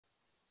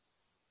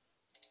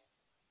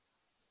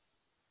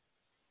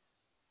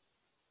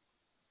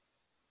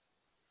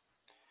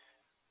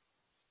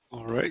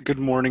All right. Good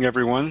morning,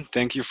 everyone.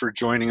 Thank you for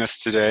joining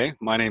us today.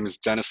 My name is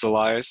Dennis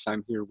Elias.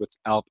 I'm here with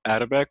Alp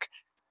Adabek.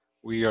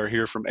 We are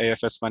here from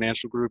AFS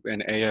Financial Group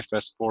and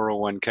AFS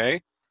 401k.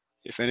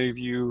 If any of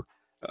you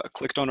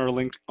clicked on our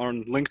link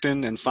on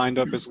LinkedIn and signed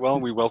up as well,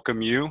 we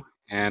welcome you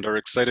and are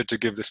excited to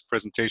give this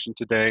presentation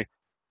today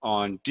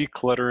on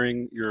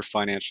decluttering your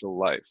financial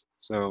life.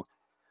 So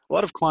a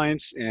lot of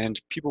clients and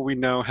people we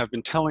know have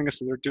been telling us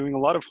that they're doing a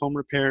lot of home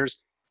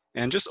repairs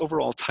and just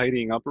overall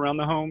tidying up around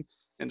the home.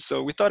 And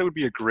so we thought it would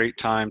be a great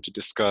time to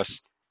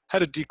discuss how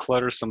to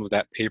declutter some of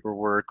that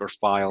paperwork or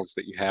files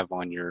that you have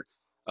on your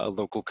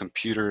local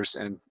computers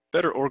and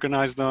better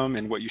organize them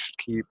and what you should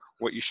keep,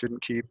 what you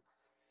shouldn't keep.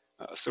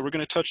 So we're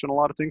going to touch on a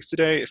lot of things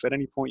today. If at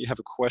any point you have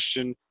a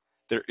question,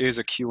 there is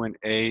a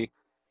Q&A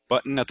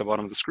button at the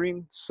bottom of the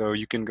screen. So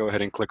you can go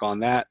ahead and click on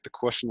that. The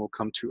question will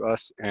come to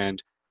us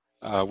and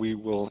we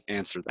will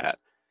answer that.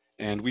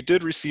 And we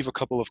did receive a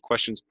couple of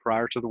questions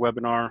prior to the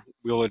webinar.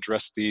 We'll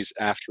address these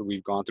after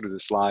we've gone through the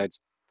slides,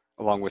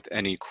 along with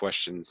any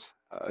questions,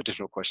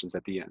 additional questions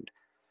at the end.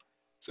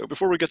 So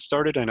before we get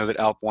started, I know that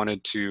Alp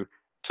wanted to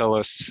tell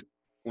us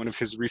one of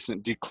his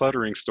recent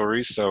decluttering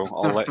stories, so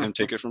I'll let him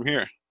take it from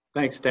here.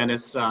 Thanks,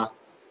 Dennis.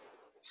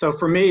 So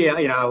for me,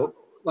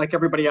 like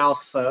everybody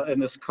else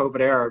in this COVID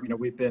era,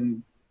 we've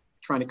been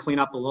trying to clean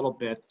up a little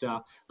bit,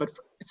 but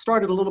it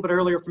started a little bit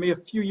earlier for me. A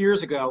few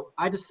years ago,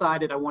 I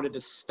decided I wanted to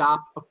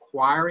stop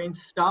acquiring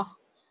stuff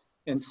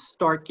and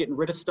start getting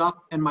rid of stuff.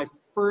 And my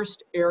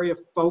first area of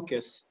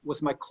focus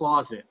was my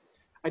closet.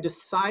 I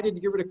decided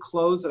to get rid of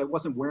clothes that I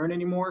wasn't wearing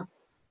anymore.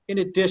 In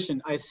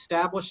addition, I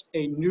established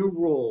a new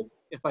rule.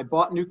 If I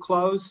bought new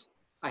clothes,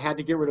 I had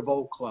to get rid of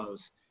old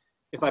clothes.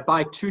 If I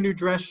buy 2 new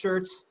dress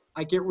shirts,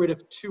 I get rid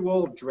of 2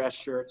 old dress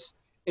shirts.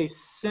 A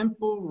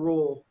simple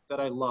rule that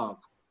I love.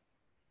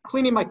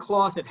 Cleaning my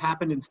closet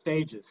happened in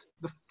stages.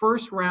 The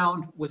first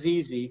round was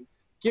easy.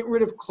 Get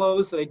rid of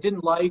clothes that I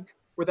didn't like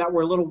or that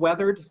were a little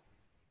weathered,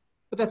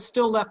 but that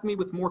still left me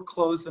with more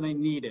clothes than I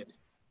needed.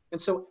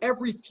 And so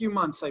every few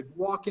months I'd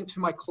walk into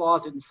my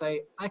closet and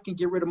say, I can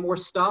get rid of more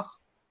stuff.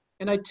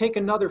 And I'd take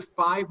another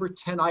 5 or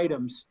 10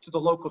 items to the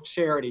local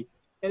charity.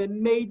 And it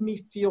made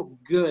me feel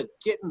good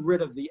getting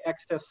rid of the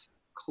excess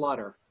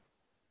clutter.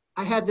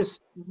 I had this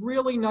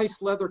really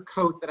nice leather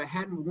coat that I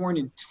hadn't worn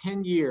in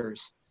 10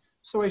 years.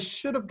 So I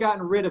should have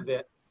gotten rid of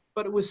it,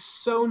 but it was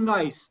so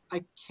nice.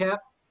 I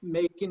kept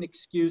making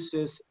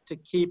excuses to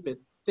keep it,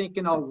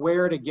 thinking I'll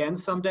wear it again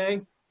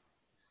someday.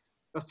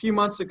 A few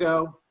months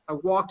ago, I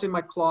walked in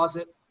my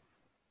closet.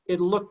 It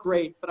looked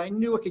great, but I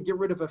knew I could get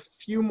rid of a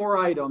few more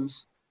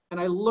items. And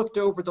I looked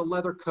over the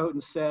leather coat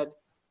and said,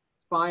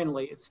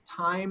 finally, it's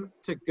time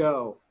to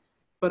go.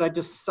 But I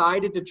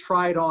decided to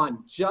try it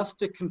on just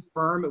to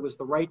confirm it was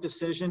the right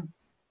decision.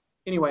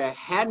 Anyway, I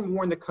hadn't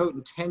worn the coat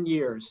in 10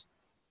 years.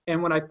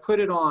 And when I put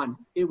it on,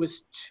 it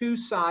was 2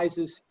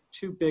 sizes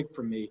too big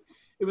for me.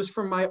 It was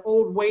from my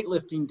old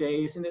weightlifting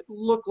days, and it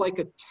looked like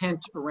a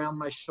tent around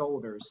my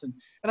shoulders. And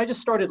I just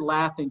started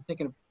laughing,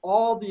 thinking of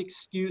all the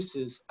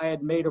excuses I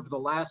had made over the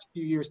last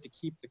few years to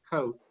keep the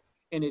coat,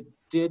 and it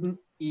didn't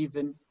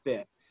even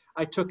fit.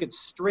 I took it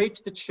straight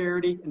to the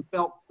charity and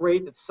felt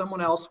great that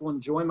someone else will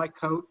enjoy my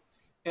coat.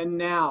 And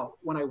now,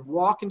 when I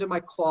walk into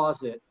my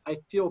closet, I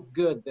feel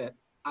good that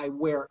I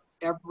wear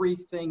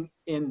everything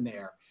in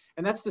there.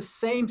 And that's the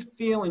same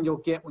feeling you'll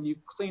get when you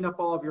clean up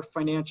all of your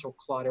financial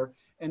clutter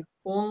and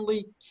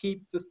only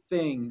keep the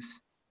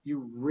things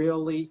you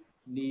really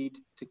need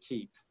to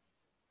keep.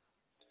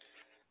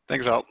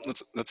 Thanks, Al.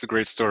 That's a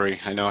great story.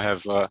 I know I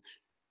have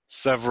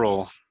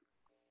several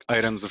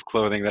items of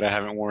clothing that I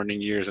haven't worn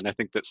in years, and I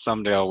think that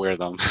someday I'll wear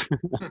them.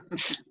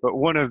 But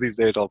one of these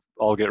days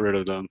I'll get rid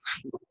of them.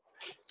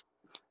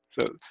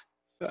 So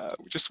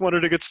we just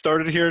wanted to get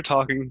started here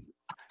talking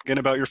again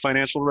about your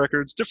financial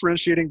records,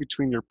 differentiating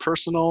between your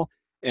personal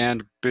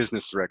and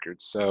business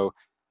records. So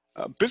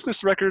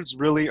business records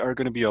really are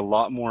going to be a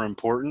lot more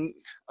important.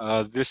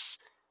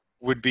 This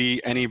would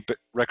be any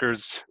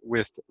records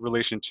with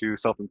relation to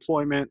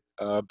self-employment,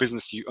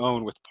 business you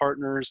own with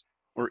partners,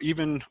 or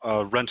even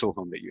a rental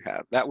home that you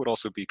have. That would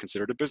also be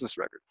considered a business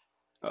record.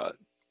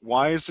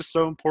 Why is this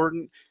so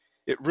important?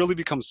 It really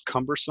becomes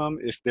cumbersome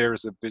if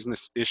there's a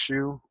business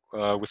issue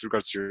with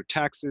regards to your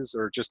taxes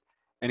or just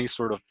any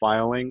sort of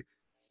filing.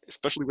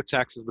 Especially with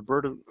taxes, the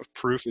burden of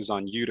proof is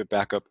on you to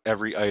back up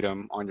every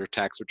item on your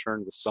tax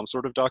return with some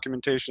sort of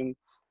documentation.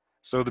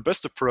 So the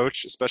best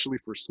approach, especially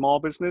for small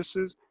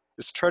businesses,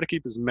 is to try to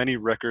keep as many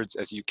records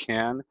as you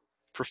can,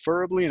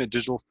 preferably in a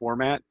digital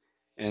format.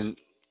 And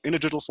in a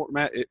digital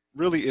format, it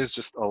really is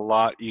just a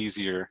lot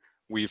easier,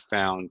 we've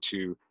found,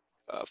 to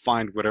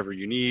find whatever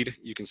you need.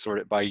 You can sort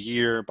it by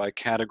year, by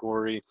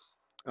category,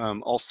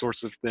 all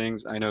sorts of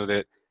things. I know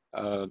that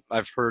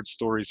I've heard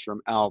stories from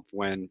Alp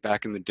when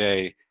back in the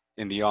day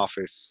in the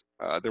office,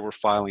 there were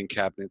filing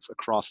cabinets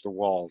across the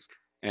walls.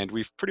 And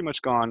we've pretty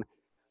much gone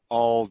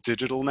all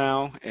digital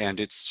now, and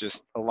it's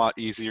just a lot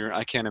easier.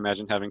 I can't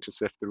imagine having to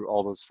sift through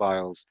all those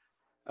files.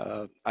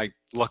 I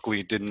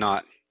luckily did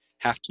not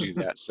have to do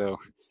that. So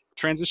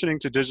transitioning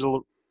to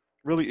digital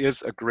really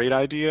is a great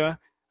idea.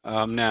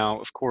 Now,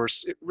 of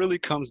course, it really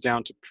comes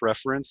down to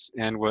preference,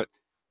 and what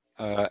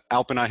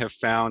Alp and I have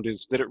found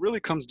is that it really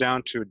comes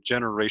down to a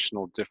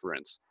generational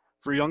difference.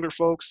 For younger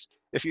folks,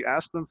 if you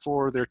ask them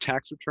for their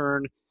tax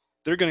return,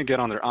 they're going to get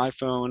on their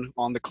iPhone,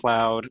 on the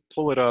cloud,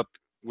 pull it up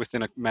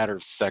within a matter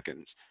of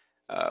seconds.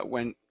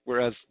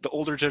 Whereas the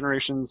older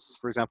generations,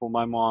 for example,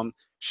 my mom,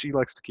 she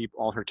likes to keep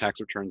all her tax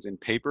returns in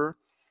paper,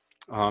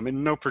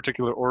 in no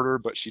particular order,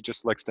 but she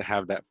just likes to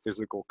have that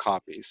physical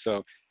copy.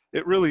 So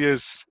it really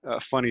is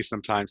funny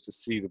sometimes to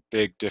see the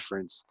big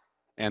difference.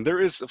 And there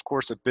is, of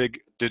course, a big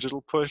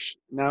digital push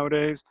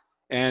nowadays.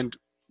 And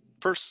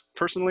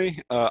personally,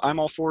 I'm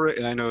all for it.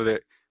 And I know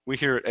that we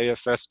here at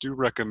AFS do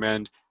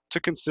recommend to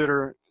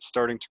consider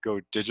starting to go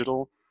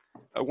digital.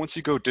 Once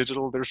you go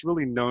digital, there's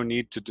really no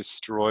need to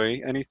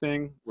destroy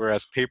anything.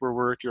 Whereas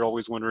paperwork, you're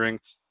always wondering,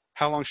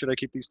 how long should I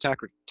keep these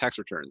tax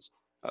returns?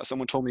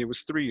 Someone told me it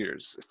was 3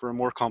 years. For a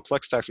more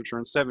complex tax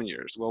return, 7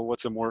 years. Well,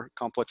 what's a more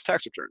complex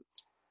tax return?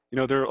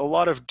 There are a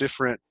lot of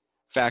different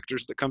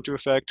factors that come to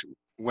effect.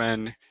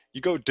 When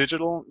you go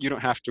digital, you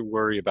don't have to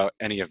worry about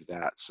any of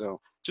that. So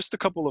just a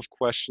couple of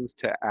questions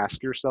to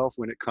ask yourself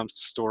when it comes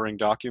to storing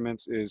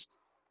documents is,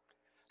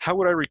 how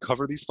would I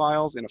recover these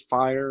files in a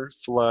fire,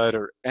 flood,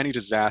 or any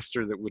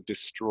disaster that would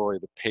destroy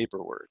the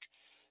paperwork?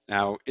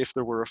 Now, if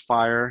there were a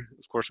fire,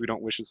 of course, we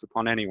don't wish this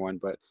upon anyone,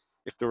 but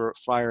if there were a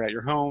fire at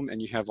your home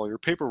and you have all your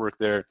paperwork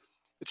there,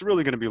 it's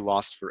really going to be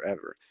lost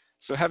forever.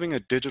 So having a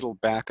digital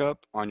backup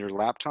on your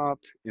laptop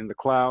in the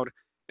cloud,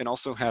 and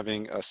also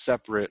having a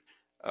separate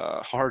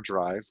hard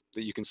drive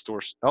that you can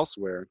store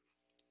elsewhere,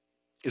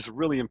 is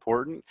really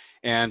important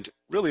and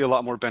really a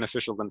lot more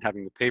beneficial than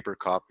having the paper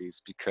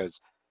copies,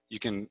 because you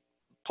can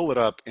pull it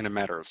up in a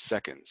matter of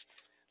seconds.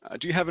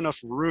 Do you have enough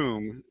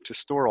room to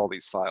store all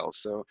these files?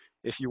 So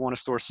if you want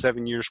to store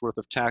 7 years worth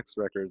of tax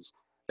records,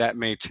 that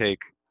may take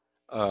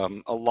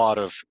a lot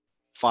of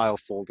file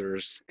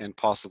folders and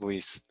possibly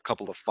a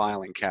couple of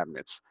filing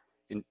cabinets.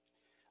 In,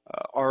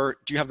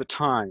 do you have the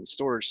time,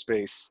 storage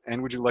space,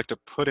 and would you like to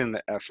put in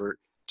the effort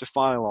to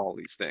file all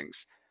these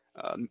things?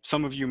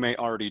 Some of you may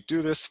already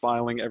do this,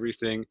 filing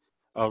everything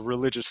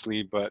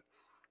religiously, but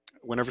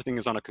when everything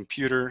is on a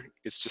computer,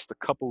 it's just a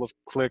couple of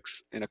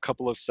clicks. In a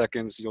couple of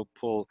seconds, you'll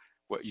pull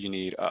what you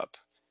need up.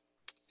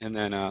 And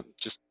then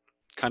just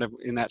kind of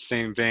in that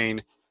same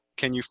vein,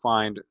 can you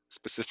find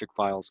specific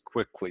files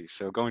quickly?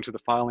 So going to the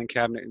filing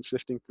cabinet and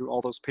sifting through all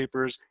those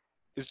papers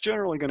is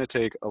generally going to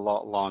take a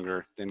lot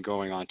longer than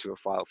going onto a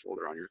file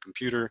folder on your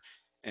computer.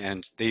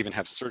 And they even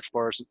have search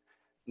bars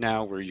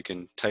now where you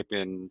can type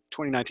in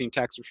 2019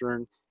 tax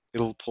return,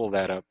 it'll pull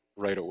that up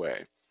right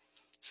away.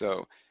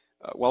 So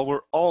while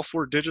we're all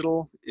for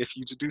digital, if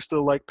you do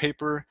still like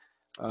paper,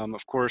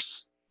 of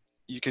course,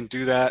 you can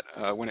do that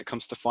when it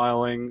comes to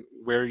filing.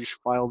 Where you should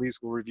file these,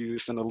 we'll review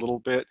this in a little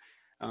bit.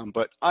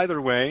 But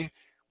either way,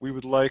 we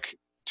would like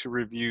to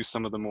review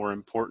some of the more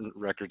important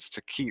records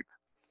to keep.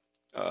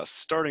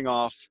 Starting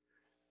off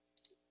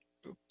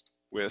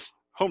with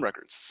home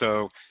records.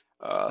 So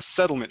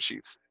settlement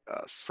sheets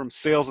from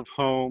sales of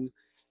home,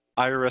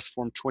 IRS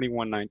Form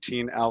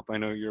 2119. Alp, I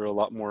know you're a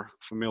lot more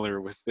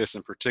familiar with this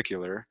in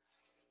particular.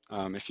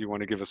 If you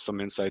want to give us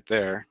some insight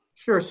there.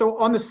 Sure. So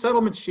on the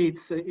settlement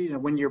sheets,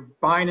 when you're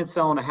buying and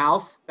selling a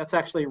house, that's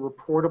actually a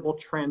reportable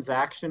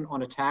transaction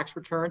on a tax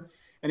return,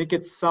 and it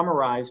gets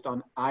summarized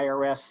on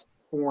IRS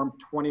Form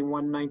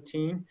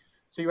 2119.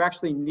 So you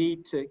actually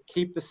need to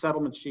keep the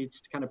settlement sheets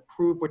to kind of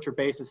prove what your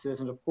basis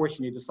is, and of course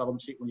you need the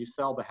settlement sheet when you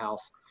sell the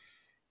house.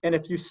 And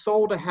if you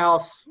sold a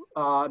house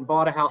and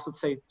bought a house,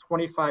 let's say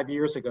 25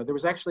 years ago, there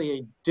was actually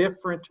a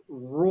different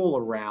rule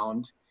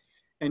around,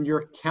 and your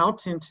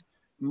accountant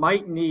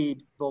might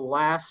need the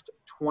last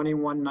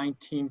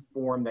 2119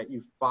 form that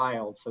you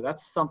filed. So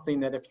that's something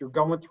that if you're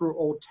going through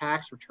old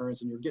tax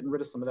returns and you're getting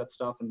rid of some of that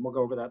stuff, and we'll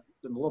go over that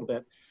in a little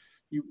bit,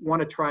 you want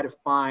to try to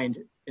find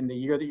in the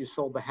year that you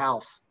sold the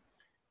house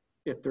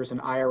if there's an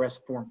IRS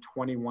Form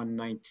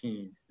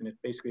 2119. And it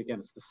basically, again,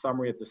 it's the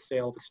summary of the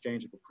sale of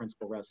exchange of a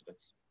principal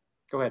residence.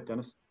 Go ahead,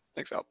 Dennis.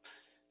 Thanks, Al.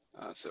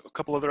 So a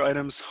couple other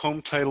items.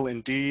 Home title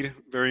and deed,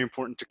 very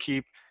important to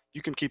keep.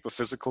 You can keep a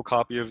physical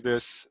copy of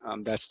this.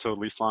 That's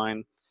totally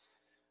fine.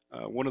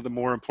 One of the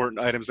more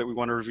important items that we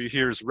want to review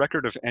here is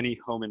record of any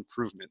home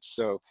improvements.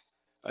 So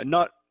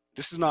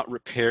this is not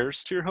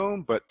repairs to your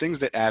home, but things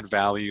that add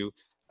value,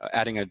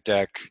 adding a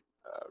deck,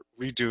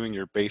 redoing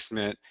your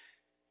basement,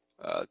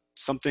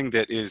 something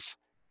that is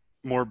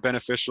more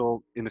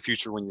beneficial in the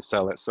future when you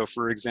sell it. So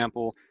for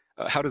example,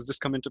 how does this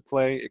come into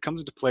play? It comes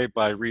into play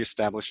by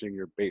reestablishing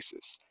your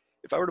basis.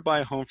 If I were to buy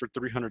a home for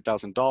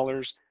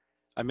 $300,000,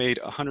 I made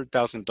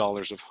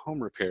 $100,000 of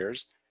home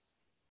repairs.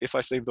 If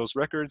I save those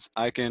records,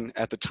 I can,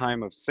 at the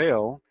time of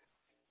sale,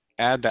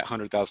 add that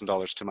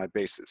 $100,000 to my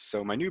basis.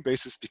 So my new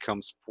basis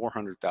becomes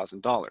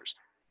 $400,000.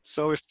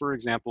 So if, for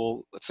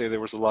example, let's say there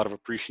was a lot of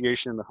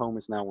appreciation, the home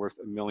is now worth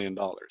 $1 million.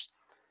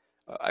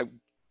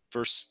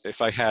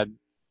 If I had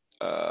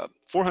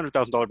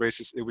 $400,000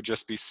 basis, it would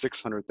just be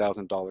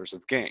 $600,000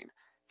 of gain.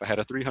 If I had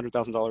a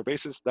 $300,000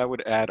 basis, that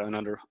would add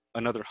another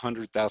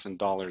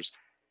 $100,000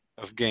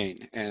 of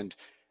gain. And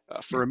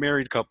For a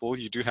married couple,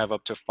 you do have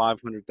up to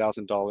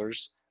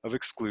 $500,000 of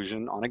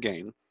exclusion on a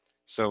gain.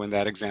 So in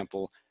that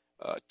example,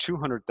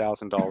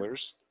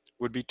 $200,000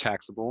 would be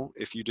taxable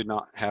if you did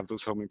not have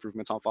those home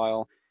improvements on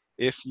file.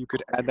 If you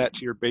could add that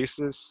to your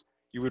basis,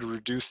 you would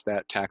reduce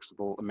that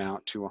taxable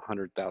amount to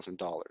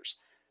 $100,000.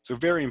 So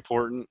very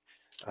important.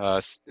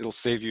 It'll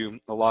save you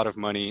a lot of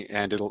money,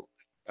 and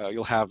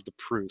you'll have the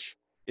proof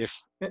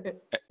if Yeah,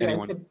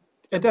 anyone.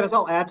 and Dennis,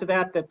 I'll add to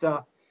that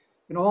that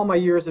in all my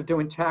years of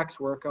doing tax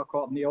work, I'll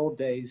call it in the old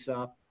days,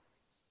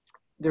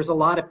 there's a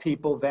lot of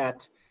people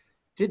that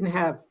didn't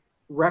have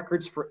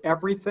records for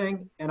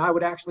everything. And I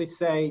would actually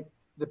say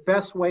the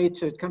best way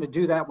to kind of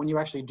do that when you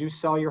actually do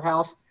sell your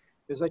house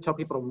is I tell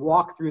people to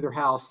walk through their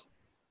house,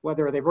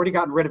 whether they've already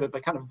gotten rid of it,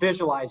 but kind of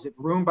visualize it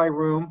room by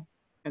room.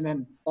 And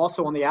then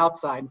also on the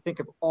outside, and think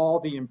of all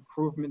the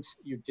improvements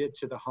you did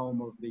to the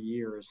home over the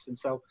years. And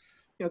so,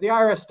 the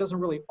IRS doesn't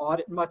really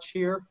audit much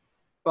here,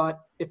 but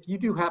if you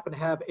do happen to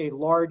have a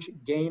large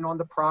gain on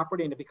the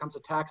property and it becomes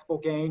a taxable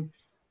gain,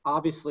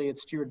 obviously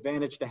it's to your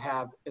advantage to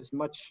have as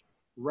much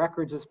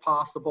records as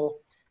possible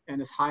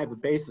and as high of a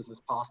basis as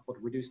possible to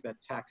reduce that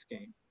tax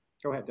gain.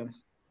 Go ahead,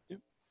 Dennis. Yep.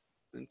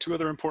 And two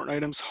other important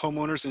items,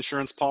 homeowners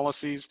insurance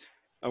policies.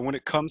 When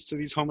it comes to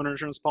these homeowner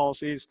insurance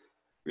policies,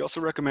 we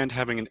also recommend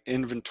having an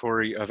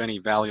inventory of any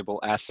valuable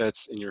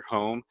assets in your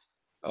home.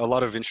 A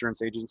lot of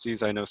insurance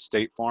agencies, I know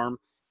State Farm,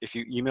 if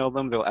you email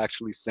them, they'll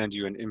actually send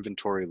you an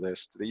inventory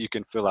list that you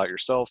can fill out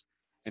yourself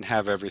and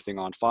have everything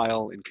on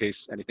file in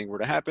case anything were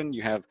to happen.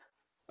 You have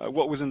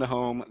what was in the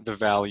home, the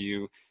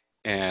value,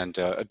 and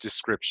a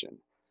description.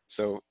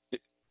 So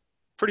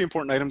pretty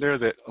important item there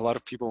that a lot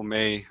of people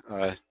may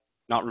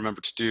not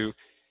remember to do,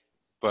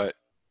 but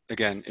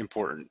again,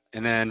 important.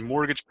 And then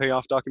mortgage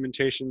payoff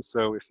documentation.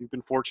 So if you've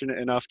been fortunate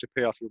enough to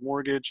pay off your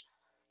mortgage,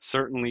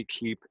 certainly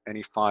keep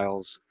any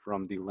files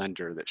from the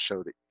lender that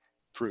show the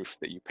proof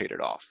that you paid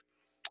it off.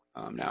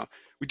 Now,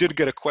 we did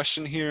get a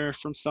question here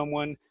from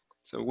someone.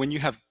 So when you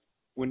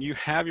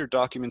have your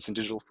documents in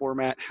digital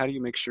format, how do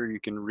you make sure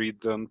you can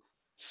read them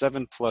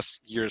 7+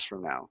 years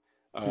from now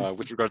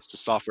with regards to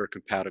software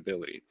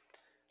compatibility?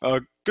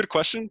 Good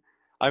question.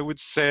 I would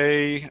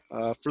say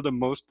for the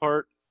most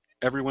part,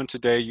 everyone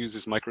today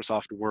uses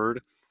Microsoft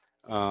Word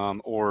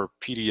or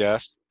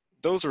PDF.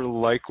 Those are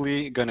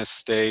likely going to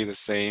stay the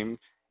same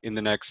in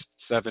the next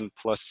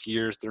 7+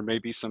 years. There may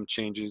be some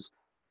changes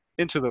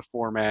into the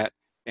format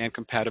and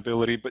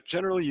compatibility, but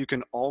generally you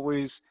can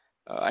always,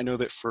 I know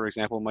that for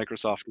example,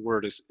 Microsoft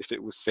Word is, if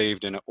it was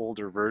saved in an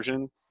older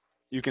version,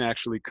 you can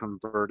actually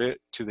convert it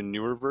to the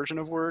newer version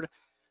of Word.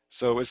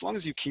 So as long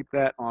as you keep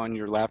that on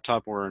your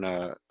laptop or in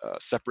a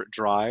separate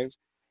drive,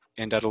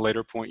 and at a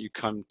later point you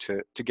come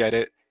to get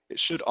it, it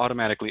should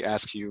automatically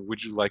ask you,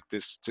 would you like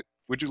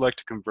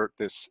to convert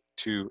this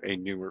to a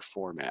newer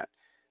format?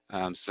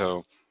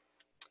 So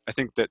I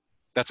think that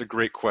that's a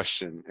great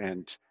question,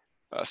 and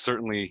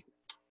certainly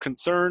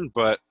concern,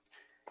 but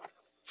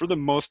for the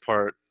most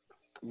part,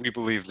 we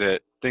believe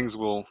that things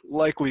will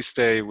likely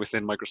stay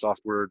within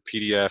Microsoft Word,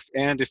 PDF,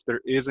 and if there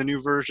is a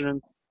new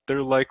version,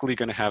 they're likely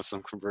going to have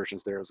some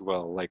conversions there as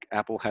well. Like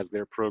Apple has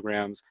their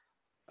programs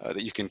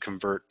that you can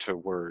convert to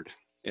Word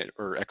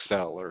or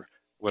Excel or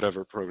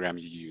whatever program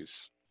you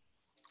use.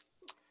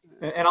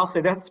 And I'll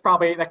say that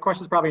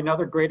question is probably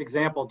another great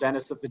example,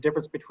 Dennis, of the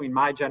difference between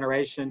my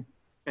generation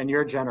and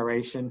your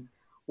generation,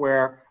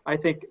 where I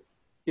think,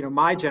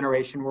 my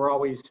generation, we're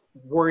always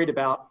worried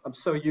about, I'm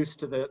so used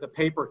to the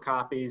paper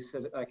copies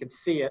that I can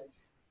see it,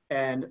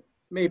 and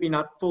maybe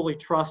not fully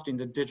trusting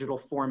the digital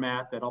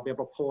format that I'll be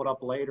able to pull it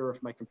up later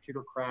if my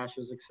computer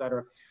crashes, et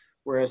cetera.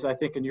 Whereas I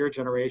think in your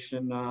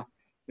generation, a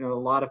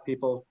lot of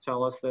people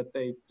tell us that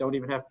they don't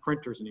even have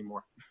printers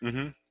anymore.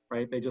 Mm-hmm.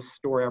 Right? They just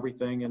store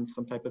everything in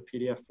some type of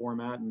PDF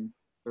format, and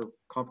they're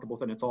comfortable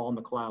with it. It's all in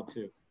the cloud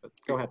too. But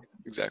go ahead.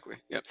 Exactly.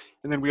 Yeah.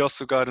 And then we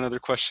also got another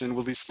question.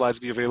 Will these slides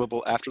be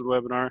available after the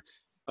webinar?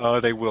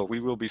 They will.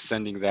 We will be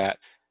sending that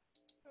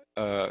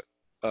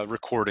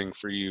recording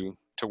for you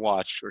to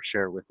watch or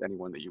share with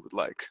anyone that you would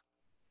like.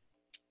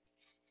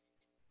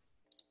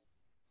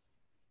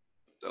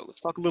 So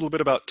let's talk a little bit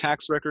about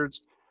tax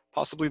records,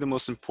 possibly the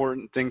most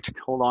important thing to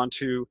hold on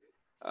to.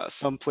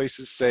 Some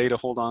places say to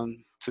hold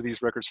on to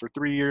these records for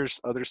 3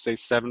 years, others say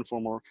 7 for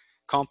more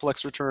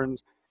complex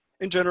returns.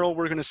 In general,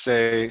 we're going to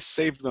say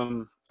save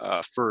them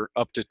for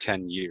up to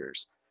 10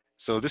 years.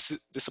 So this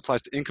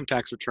applies to income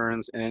tax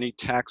returns and any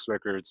tax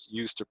records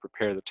used to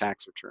prepare the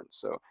tax returns.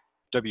 So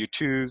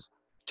W-2s,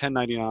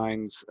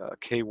 1099s,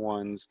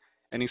 K-1s,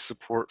 any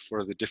support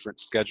for the different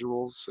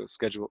schedules. So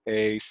Schedule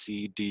A,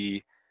 C,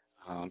 D,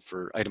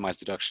 for itemized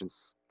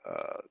deductions,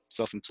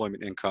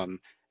 self-employment income,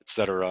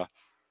 etc.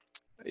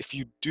 If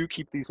you do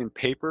keep these in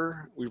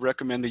paper, we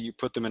recommend that you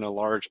put them in a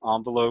large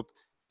envelope.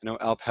 I know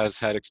Alp has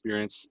had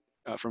experience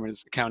from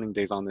his accounting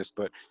days on this,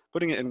 but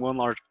putting it in one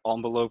large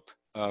envelope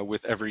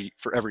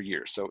for every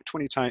year. So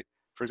for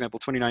example,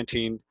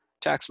 2019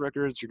 tax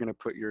records, you're going to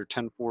put your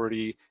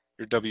 1040,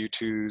 your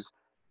W-2s,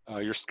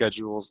 your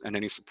schedules, and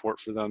any support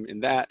for them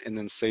in that, and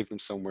then save them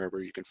somewhere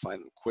where you can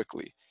find them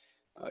quickly.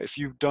 If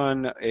you've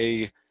done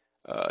a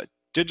uh,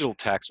 digital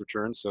tax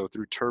returns, so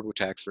through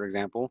TurboTax, for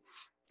example,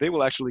 they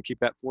will actually keep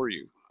that for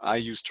you. I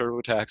use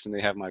TurboTax and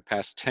they have my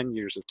past 10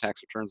 years of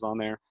tax returns on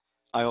there.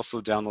 I also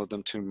download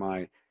them to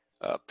my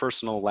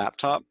personal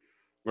laptop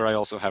where I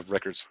also have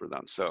records for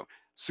them. So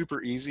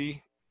super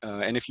easy.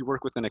 And if you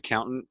work with an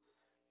accountant,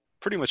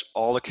 pretty much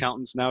all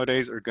accountants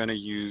nowadays are going to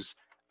use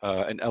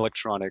an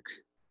electronic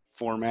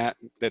format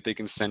that they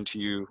can send to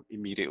you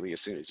immediately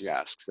as soon as you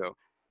ask. So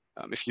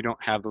if you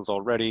don't have those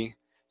already,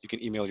 you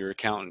can email your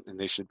accountant and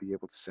they should be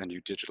able to send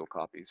you digital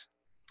copies.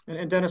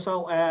 And Dennis,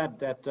 I'll add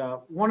that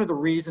one of the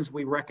reasons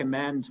we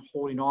recommend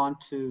holding on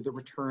to the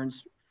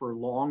returns for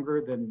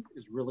longer than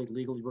is really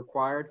legally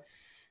required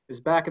is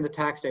back in the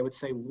tax day, I would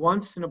say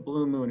once in a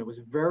blue moon. It was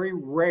very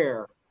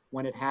rare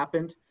when it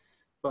happened,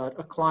 but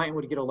a client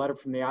would get a letter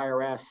from the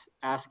IRS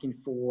asking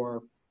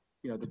for,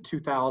 the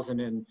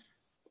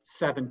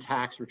 2007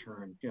 tax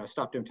return. I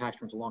stopped doing tax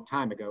returns a long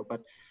time ago,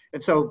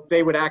 and so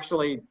they would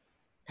actually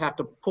have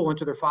to pull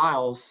into their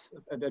files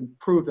and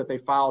prove that they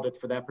filed it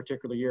for that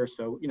particular year.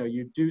 So,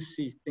 you do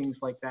see things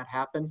like that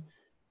happen.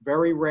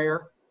 Very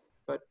rare,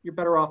 but you're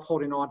better off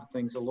holding on to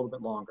things a little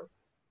bit longer.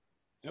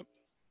 Yep.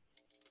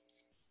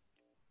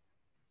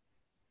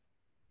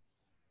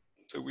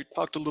 So we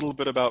talked a little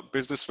bit about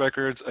business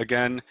records.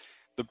 Again,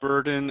 the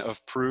burden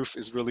of proof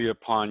is really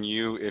upon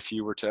you if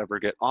you were to ever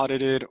get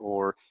audited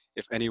or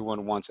if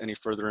anyone wants any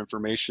further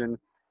information.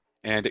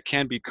 And it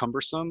can be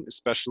cumbersome,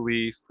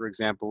 especially, for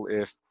example,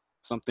 if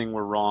something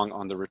were wrong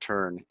on the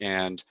return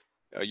and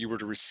you were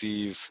to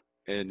receive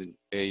an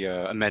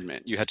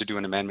amendment. You had to do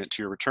an amendment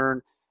to your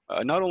return.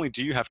 Not only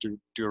do you have to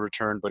do a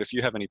return, but if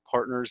you have any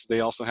partners, they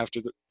also have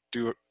to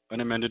do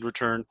an amended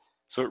return.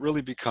 So it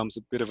really becomes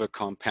a bit of a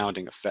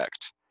compounding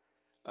effect.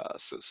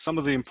 So some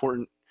of the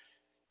important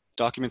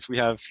documents we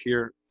have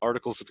here: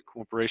 articles of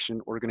incorporation,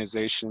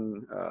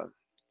 organization,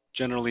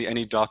 generally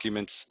any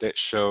documents that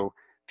show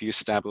the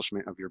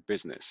establishment of your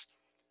business.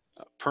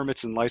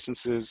 Permits and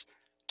licenses,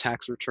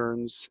 tax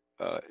returns,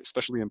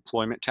 especially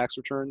employment tax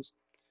returns,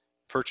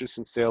 purchase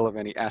and sale of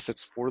any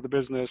assets for the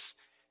business,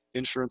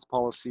 insurance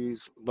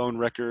policies, loan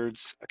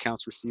records,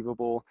 accounts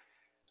receivable.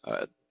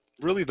 Uh,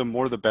 Really, the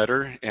more the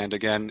better. And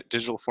again,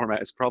 digital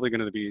format is probably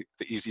going to be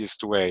the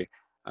easiest way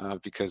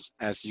because,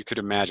 as you could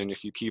imagine,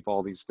 if you keep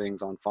all these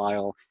things on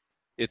file,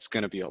 it's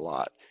going to be a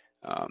lot.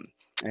 Um,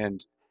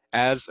 and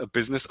as a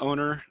business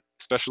owner,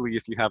 especially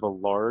if you have a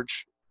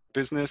large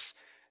business,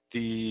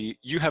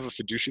 you have a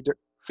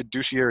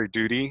fiduciary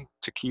duty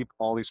to keep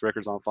all these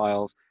records on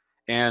files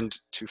and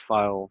to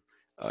file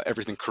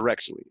everything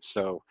correctly.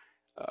 So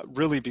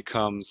really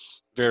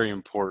becomes very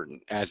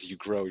important as you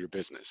grow your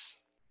business.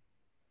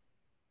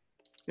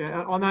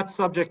 Yeah, on that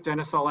subject,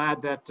 Dennis, I'll add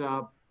that,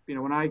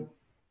 when I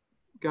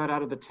got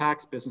out of the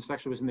tax business,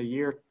 actually it was in the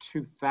year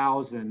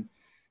 2000,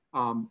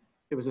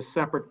 it was a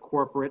separate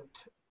corporate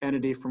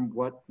entity from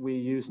what we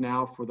use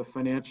now for the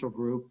financial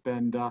group.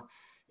 And,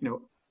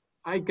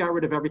 I got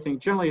rid of everything.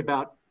 Generally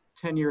about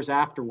 10 years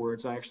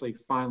afterwards, I actually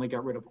finally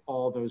got rid of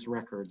all those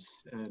records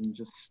and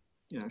just,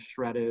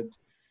 shredded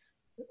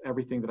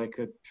everything that I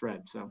could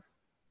shred. So.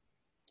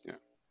 Yeah.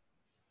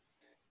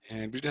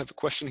 And we did have a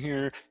question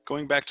here,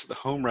 going back to the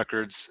home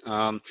records.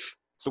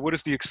 So what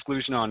is the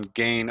exclusion on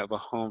gain of a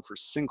home for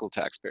single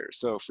taxpayers?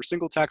 So for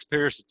single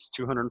taxpayers, it's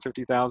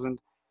 $250,000.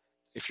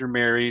 If you're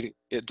married,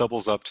 it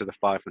doubles up to the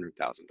 $500,000.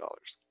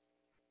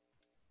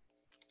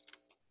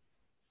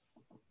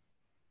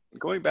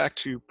 Going back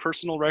to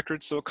personal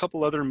records, so a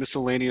couple other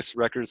miscellaneous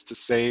records to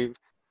save: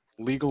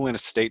 legal and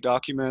estate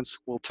documents.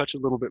 We'll touch a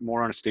little bit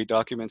more on estate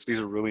documents. These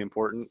are really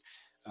important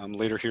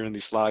later here in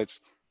these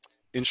slides.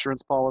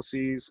 Insurance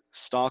policies,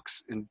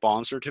 stocks, and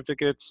bond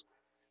certificates.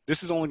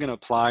 This is only going to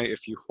apply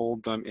if you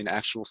hold them in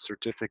actual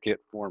certificate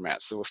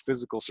format, so a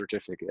physical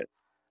certificate.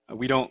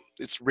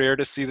 It's rare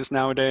to see this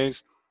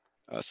nowadays.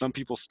 Some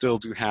people still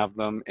do have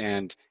them,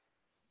 and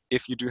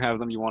if you do have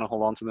them, you want to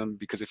hold on to them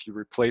because if you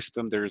replace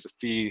them, there is a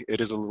fee.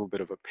 It is a little bit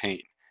of a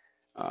pain.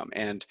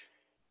 And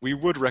we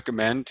would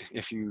recommend,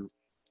 if you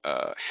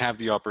have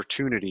the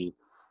opportunity,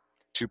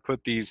 to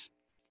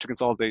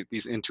consolidate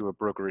these into a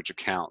brokerage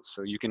account.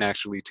 So you can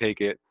actually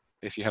take it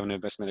if you have an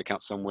investment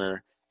account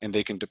somewhere and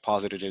they can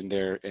deposit it in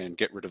there and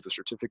get rid of the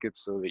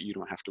certificates so that you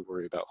don't have to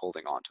worry about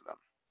holding on to them.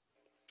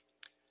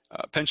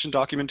 Pension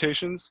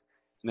documentations,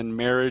 and then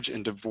marriage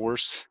and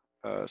divorce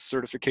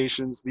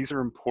certifications. These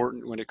are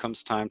important when it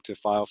comes time to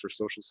file for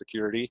Social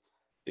Security.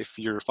 If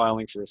you're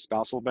filing for a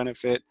spousal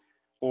benefit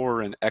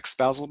or an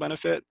ex-spousal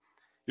benefit,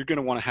 you're going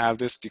to want to have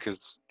this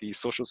because the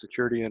Social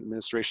Security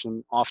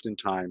Administration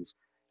oftentimes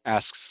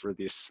asks for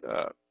this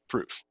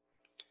proof.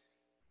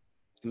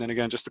 And then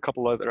again, just a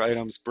couple other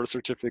items: birth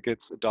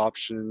certificates,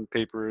 adoption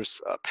papers,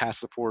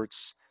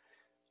 passports,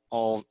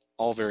 all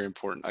very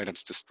important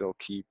items to still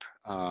keep,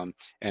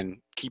 and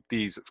keep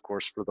these, of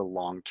course, for the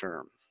long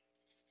term.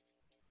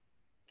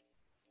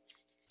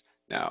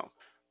 Now,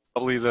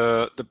 probably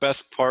the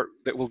best part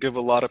that will give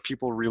a lot of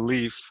people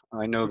relief.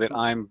 I know that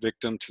I'm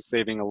victim to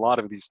saving a lot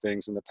of these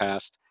things in the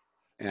past,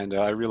 and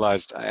I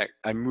realized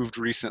I moved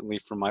recently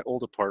from my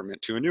old apartment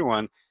to a new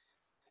one,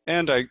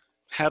 and I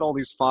had all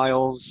these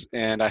files,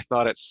 and I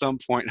thought at some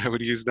point I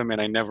would use them,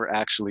 and I never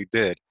actually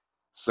did.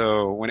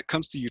 So when it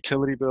comes to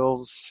utility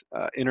bills,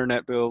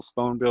 internet bills,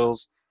 phone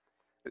bills,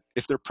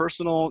 if they're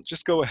personal,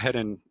 just go ahead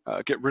and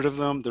get rid of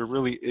them. There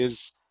really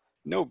is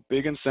no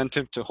big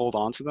incentive to hold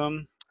on to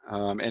them.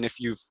 And if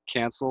you've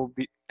canceled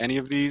any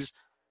of these,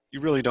 you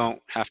really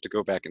don't have to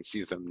go back and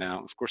see them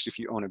now. Of course, if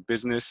you own a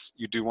business,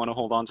 you do want to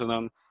hold on to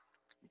them.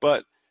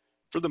 But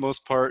for the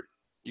most part,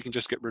 you can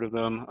just get rid of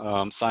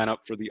them. Sign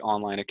up for the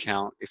online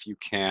account if you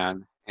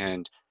can.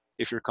 And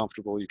if you're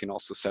comfortable, you can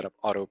also set up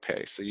auto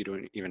pay. So you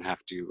don't even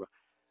have to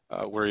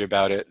worry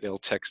about it. They'll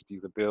text you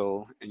the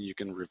bill and you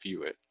can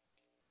review it.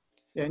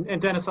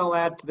 And Dennis, I'll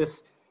add to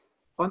this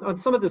on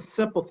some of the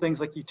simple things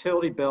like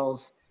utility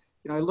bills.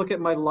 I look at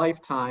my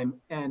lifetime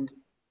and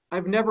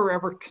I've never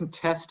ever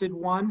contested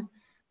one.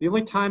 The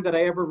only time that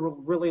I ever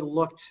really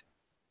looked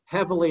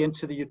heavily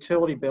into the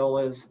utility bill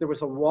is there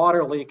was a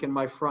water leak in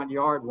my front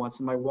yard once,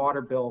 and my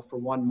water bill for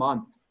 1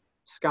 month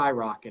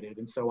skyrocketed.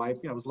 And so I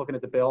was looking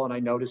at the bill and I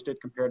noticed it,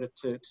 compared it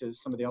to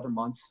some of the other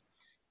months,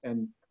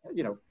 and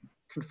you know,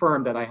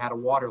 confirmed that I had a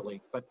water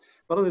leak. But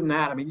other than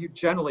that, I mean, you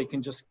generally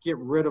can just get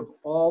rid of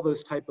all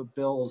those type of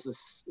bills.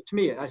 To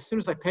me, as soon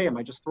as I pay them,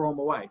 I just throw them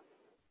away.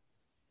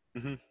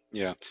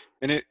 Yeah,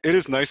 and it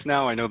is nice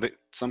now. I know that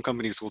some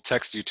companies will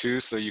text you too,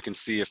 so you can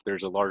see if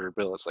there's a larger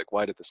bill. It's like,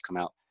 why did this come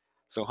out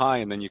so high?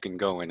 And then you can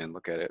go in and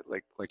look at it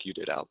like you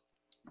did out.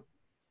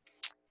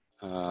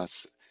 Uh,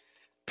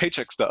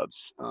 Paycheck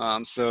stubs.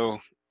 So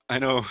I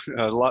know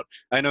a lot.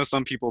 I know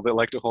some people that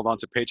like to hold on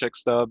to paycheck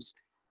stubs.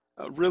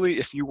 Really,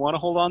 if you want to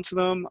hold on to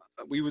them,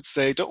 we would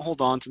say don't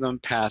hold on to them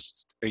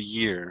past a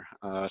year.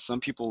 Some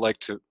people like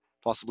to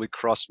possibly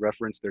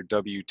cross-reference their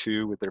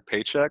W-2 with their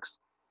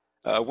paychecks.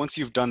 Once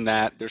you've done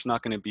that, there's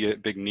not going to be a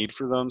big need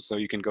for them, so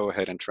you can go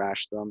ahead and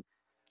trash them.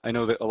 I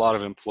know that a lot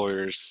of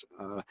employers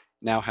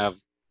now have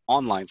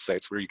online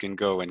sites where you can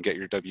go and get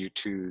your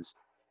W-2s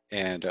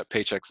and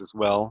paychecks as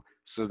well,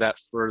 so that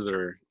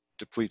further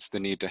depletes the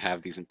need to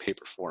have these in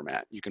paper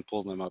format. You can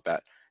pull them up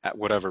at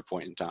whatever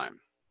point in time.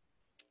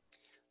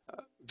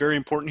 Very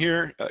important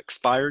here,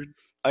 expired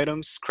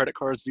items, credit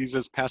cards,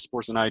 visas,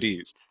 passports, and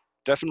IDs.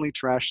 Definitely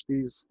trash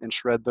these and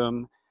shred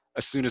them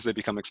as soon as they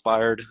become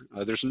expired.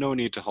 There's no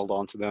need to hold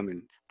on to them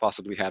and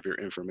possibly have your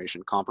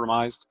information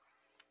compromised.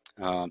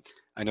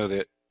 I know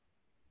that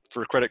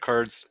for credit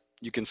cards,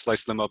 you can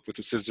slice them up with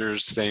the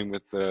scissors, same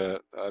with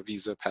the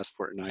visa,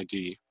 passport, and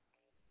ID.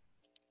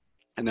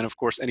 And then of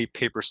course, any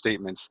paper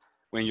statements,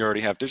 when you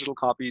already have digital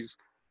copies,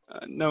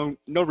 no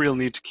real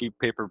need to keep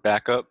paper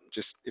backup.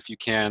 Just if you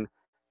can,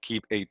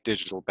 keep a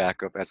digital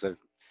backup, as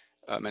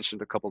I've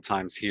mentioned a couple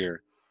times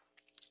here.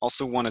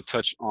 Also want to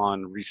touch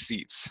on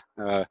receipts.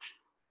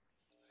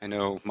 I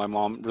know my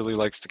mom really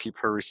likes to keep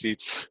her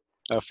receipts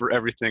for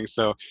everything.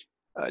 So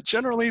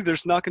generally,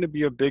 there's not going to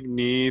be a big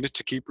need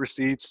to keep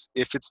receipts.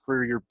 If it's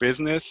for your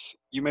business,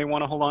 you may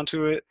want to hold on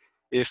to it.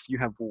 If you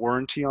have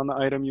warranty on the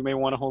item, you may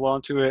want to hold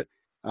on to it.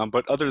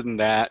 But other than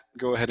that,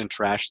 go ahead and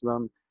trash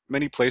them.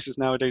 Many places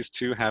nowadays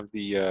too have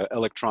the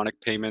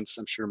electronic payments.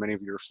 I'm sure many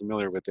of you are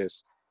familiar with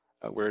this,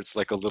 where it's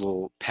like a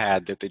little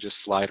pad that they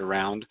just slide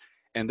around,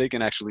 and they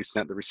can actually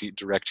send the receipt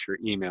direct to your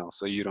email,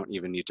 so you don't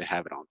even need to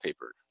have it on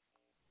paper.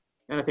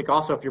 And I think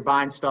also if you're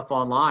buying stuff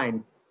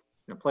online,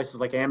 places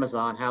like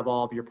Amazon have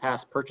all of your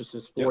past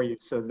purchases Yep, for you,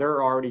 so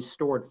they're already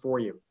stored for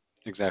you.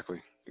 exactly.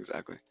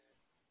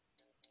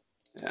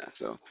 Yeah,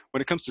 so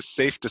when it comes to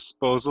safe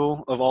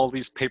disposal of all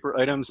these paper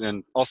items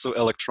and also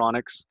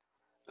electronics,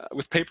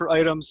 with paper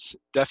items,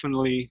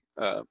 definitely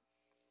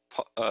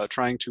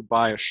trying to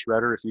buy a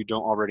shredder if you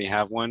don't already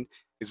have one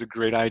is a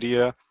great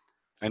idea.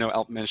 I know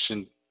Alp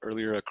mentioned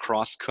earlier a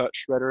cross-cut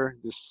shredder.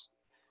 This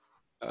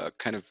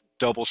kind of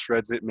double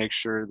shreds it, make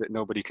sure that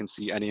nobody can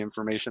see any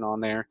information on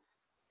there.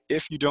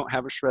 If you don't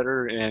have a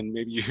shredder and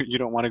maybe you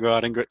don't want to go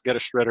out and get a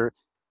shredder,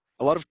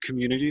 a lot of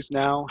communities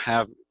now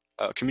have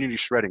community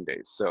shredding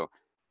days. So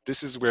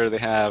this is where they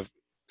have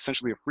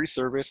essentially a free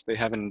service. They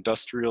have an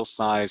industrial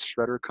size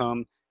shredder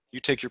come. You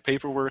take your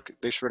paperwork,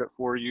 they shred it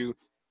for you,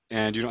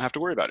 and you don't have to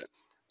worry about it.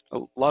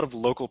 A lot of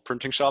local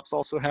printing shops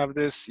also have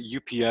this.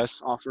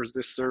 UPS offers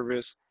this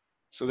service.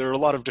 So there are a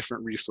lot of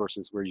different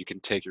resources where you can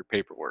take your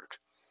paperwork.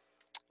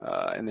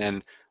 And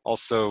then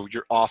also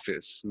your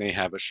office may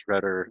have a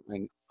shredder.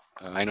 And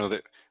I know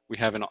that we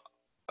have a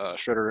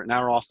shredder in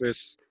our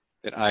office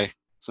that I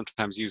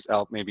sometimes use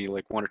out maybe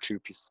like one or two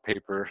pieces of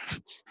paper,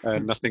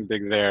 nothing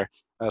big there.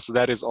 So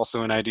that is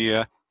also an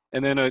idea.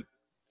 And then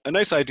a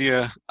nice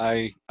idea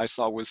I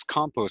saw was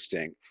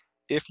composting.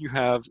 If you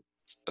have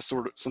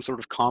some sort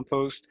of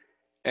compost,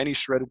 any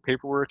shredded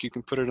paperwork, you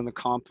can put it in the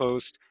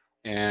compost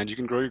and you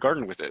can grow your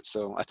garden with it.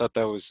 So I thought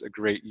that was a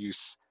great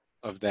use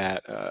of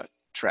that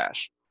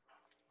trash.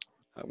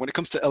 When it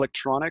comes to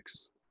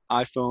electronics,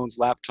 iPhones,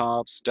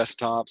 laptops,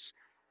 desktops,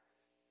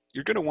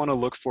 you're going to want to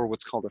look for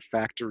what's called a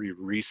factory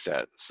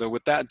reset. So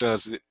what that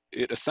does,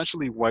 it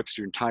essentially wipes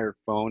your entire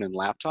phone and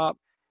laptop,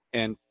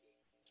 and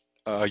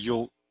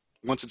you'll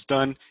once it's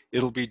done,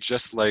 it'll be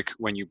just like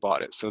when you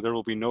bought it. So there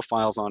will be no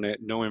files on it,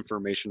 no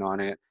information on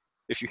it.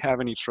 if you have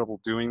any trouble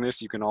doing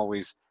this, you can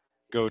always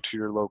go to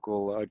your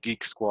local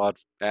Geek Squad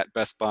at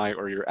Best Buy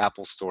or your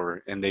Apple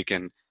store, and they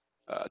can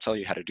tell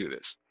you how to do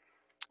this.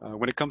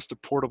 When it comes to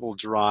portable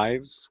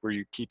drives where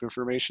you keep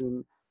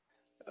information,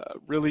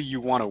 really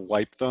you want to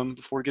wipe them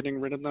before getting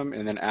rid of them,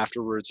 and then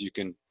afterwards you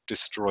can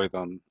destroy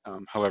them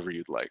however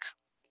you'd like.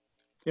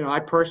 I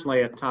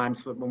personally, at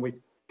times when we've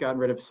gotten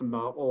rid of some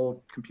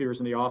old computers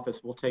in the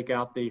office, we'll take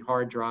out the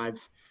hard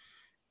drives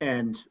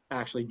and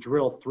actually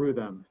drill through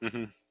them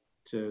Hmm.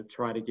 to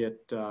try to get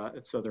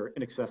it so they're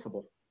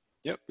inaccessible.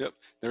 Yep, yep.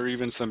 There are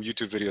even some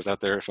YouTube videos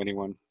out there if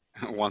anyone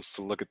wants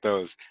to look at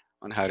those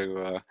on how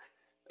to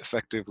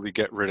effectively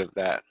get rid of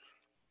that.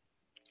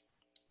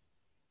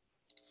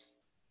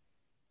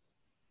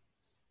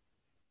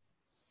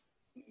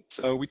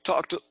 So we've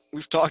talked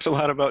a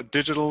lot about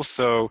digital,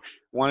 so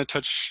want to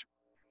touch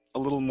a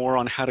little more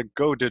on how to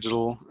go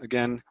digital.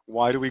 Again,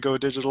 why do we go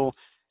digital?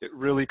 It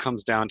really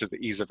comes down to the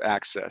ease of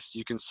access.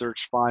 You can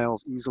search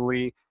files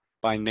easily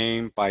by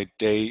name, by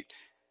date,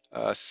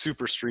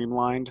 super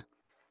streamlined.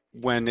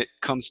 When it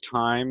comes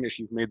time, if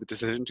you've made the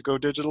decision to go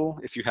digital,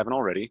 if you haven't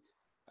already.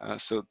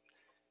 So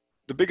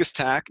the biggest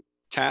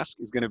task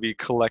is going to be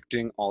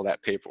collecting all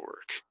that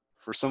paperwork.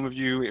 For some of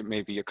you, it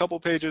may be a couple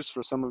pages.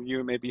 For some of you,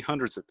 it may be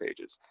hundreds of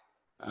pages.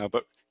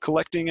 But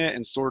collecting it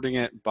and sorting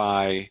it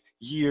by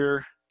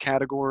year,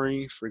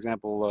 category, for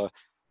example,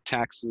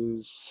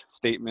 taxes,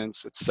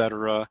 statements,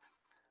 etc.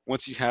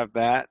 Once you have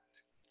that,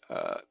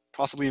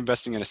 possibly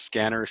investing in a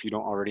scanner if you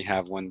don't already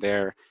have one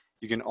there.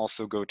 You can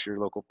also go to your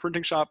local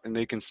printing shop and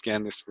they can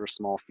scan this for a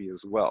small fee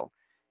as well.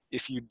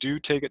 If you do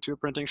take it to a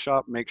printing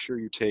shop, make sure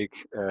you take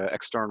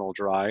external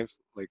drive,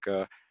 like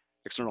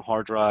external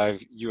hard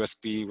drive,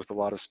 USB with a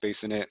lot of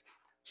space in it,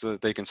 so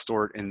that they can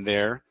store it in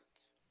there.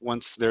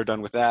 Once they're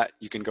done with that,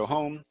 you can go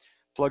home,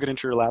 plug it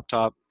into your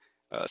laptop,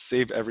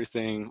 save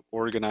everything,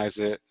 organize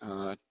it,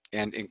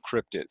 and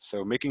encrypt it.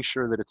 So making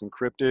sure that it's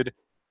encrypted.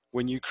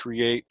 When you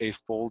create a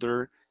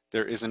folder,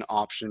 there is an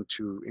option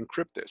to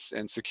encrypt this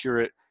and secure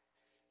it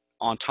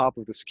on top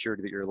of the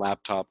security that your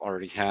laptop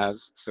already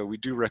has. So we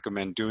do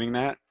recommend doing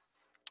that,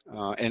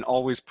 and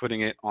always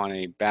putting it on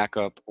a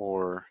backup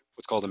or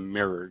what's called a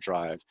mirror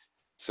drive.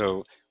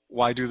 So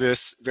why do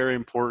this? Very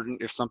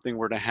important. If something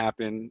were to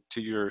happen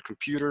to your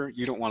computer,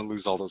 you don't want to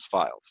lose all those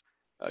files.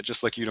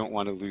 Just like you don't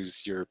want to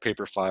lose your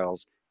paper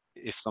files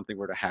if something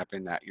were to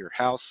happen at your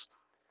house.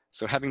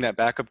 So having that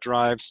backup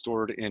drive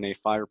stored in a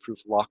fireproof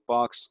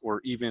lockbox or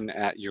even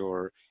at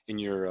in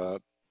your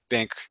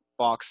bank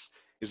box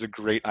is a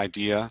great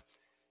idea,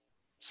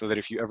 so that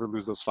if you ever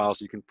lose those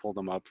files, you can pull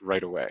them up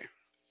right away.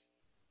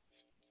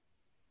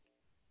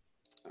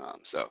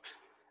 So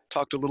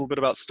talked a little bit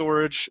about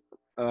storage.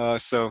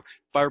 So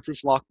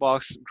fireproof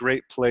lockbox,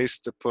 great place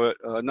to put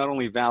not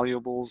only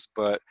valuables,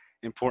 but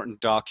important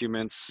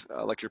documents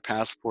like your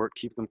passport,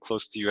 keep them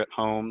close to you at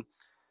home.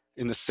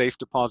 In the safe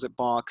deposit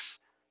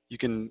box, you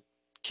can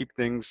keep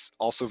things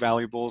also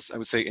valuables, I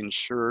would say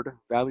insured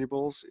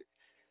valuables,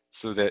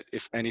 so that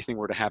if anything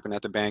were to happen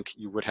at the bank,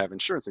 you would have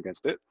insurance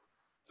against it.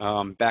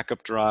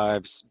 Backup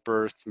drives,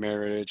 birth,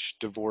 marriage,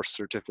 divorce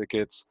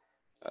certificates,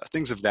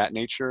 things of that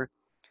nature.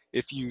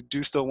 If you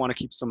do still want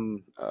to keep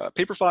some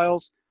paper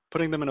files,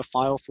 putting them in a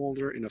file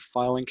folder in a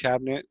filing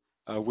cabinet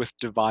with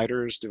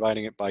dividers,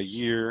 dividing it by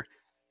year,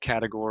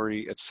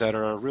 category,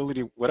 etc.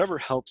 Really, whatever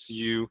helps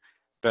you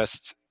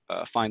best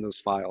find those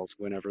files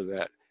whenever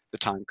the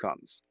time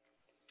comes.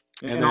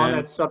 And And on then,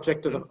 that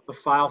subject of the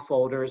file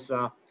folders,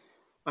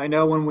 I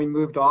know when we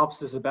moved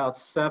offices about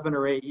 7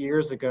 or 8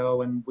 years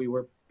ago, and we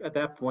were at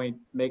that point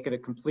making a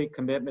complete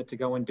commitment to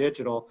going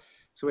digital.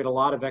 So we had a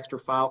lot of extra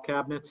file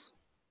cabinets.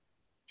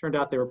 Turned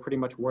out they were pretty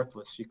much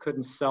worthless. You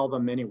couldn't sell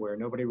them anywhere.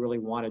 Nobody really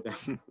wanted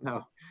them.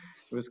 No,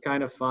 it was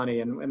kind of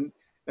funny. And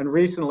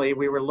recently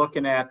we were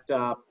looking at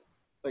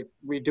like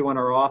redoing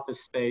our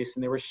office space,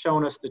 and they were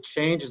showing us the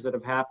changes that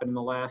have happened in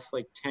the last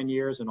like 10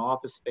 years in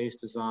office space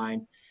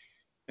design.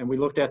 And we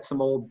looked at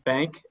some old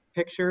bank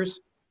pictures,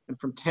 and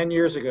from 10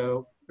 years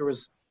ago there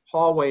was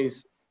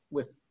hallways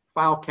with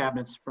file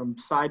cabinets from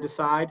side to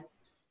side,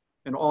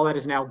 and all that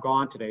is now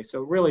gone today.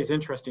 So it really is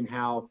interesting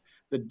how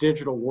the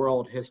digital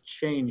world has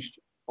changed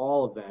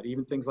all of that,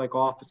 even things like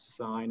office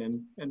design.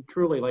 And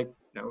truly, like,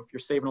 if you're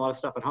saving a lot of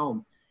stuff at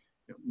home,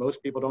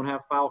 most people don't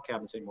have file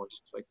cabinets anymore.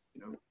 It's like,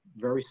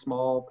 very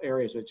small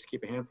areas that just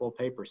keep a handful of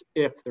papers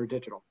if they're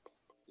digital.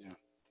 yeah,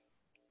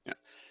 yeah.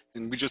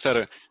 And we just had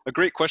a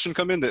great question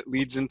come in that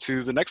leads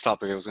into the next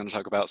topic I was going to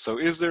talk about. So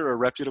is there a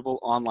reputable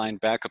online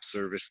backup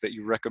service that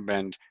you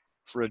recommend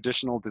for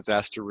additional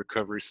disaster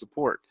recovery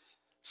support?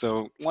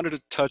 So wanted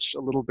to touch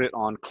a little bit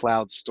on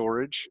cloud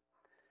storage.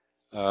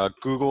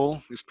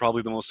 Google is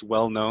probably the most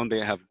well-known.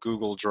 They have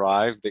Google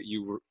Drive that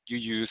you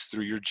use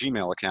through your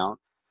Gmail account.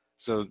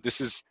 So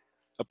this is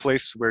a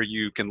place where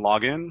you can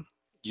log in,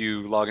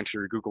 you log into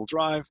your Google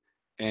Drive,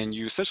 and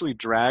you essentially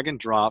drag and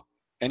drop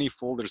any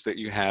folders that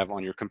you have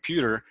on your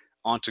computer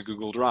onto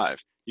Google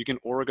Drive. You can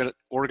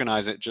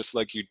organize it just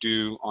like you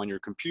do on your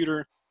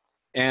computer,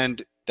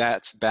 and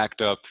that's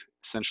backed up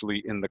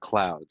essentially in the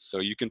cloud. So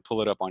you can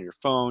pull it up on your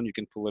phone, you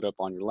can pull it up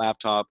on your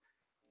laptop,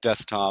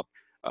 desktop,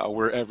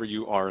 wherever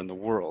you are in the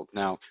world.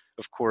 Now,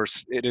 of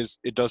course,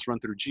 it does run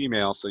through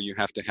Gmail, so you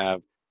have to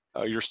have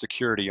your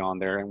security on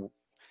there, and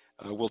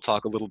we'll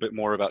talk a little bit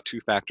more about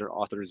two-factor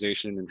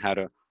authorization and how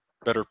to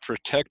better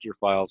protect your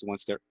files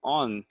once they're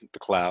on the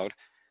cloud.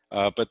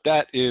 But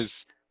that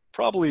is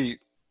probably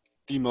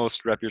the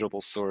most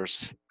reputable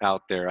source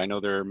out there. I know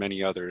there are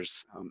many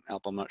others.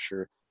 Alp, I'm not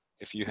sure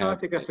if you No, I have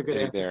think that's a good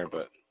any answer. there,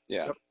 but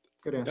yeah, Yep,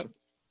 good yep, answer.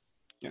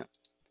 yeah.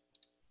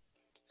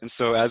 And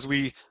so as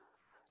we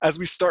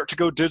start to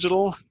go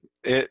digital,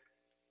 it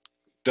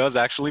does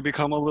actually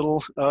become a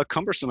little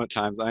cumbersome at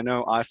times. I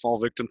know I fall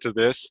victim to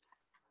this.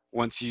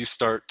 Once you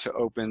start to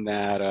open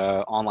that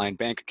online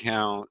bank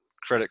account,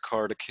 credit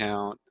card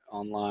account,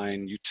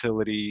 online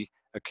utility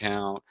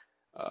account,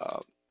 uh,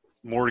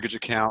 mortgage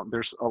account,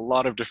 there's a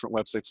lot of different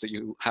websites that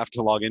you have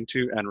to log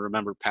into and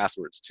remember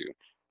passwords to.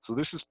 So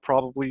this is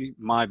probably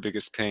my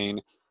biggest pain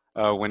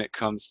when it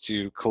comes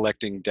to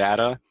collecting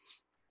data.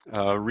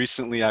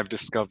 Recently, I've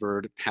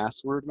discovered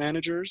password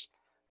managers.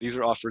 These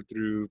are offered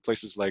through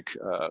places like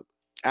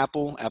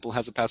Apple. Apple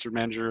has a password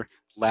manager.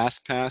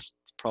 LastPass,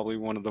 it's probably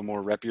one of the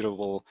more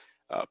reputable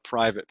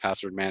private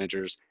password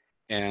managers,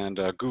 and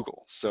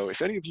Google. So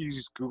if any of you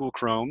use Google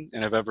Chrome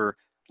and have ever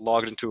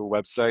logged into a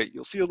website,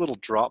 you'll see a little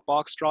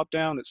Dropbox drop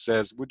down that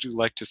says, would you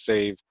like to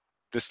save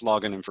this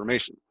login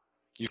information?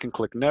 You can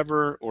click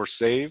never or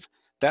save.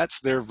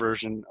 That's their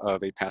version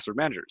of a password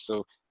manager.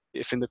 So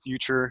if in the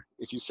future,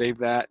 if you save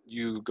that,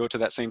 you go to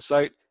that same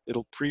site,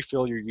 it'll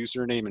pre-fill your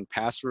username and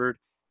password.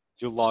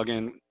 You'll log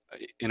in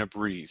a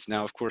breeze.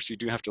 Now, of course, you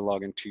do have to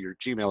log into your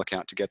Gmail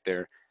account to get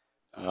there.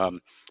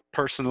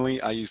 Personally,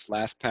 I use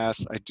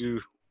LastPass. I do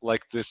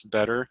like this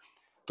better.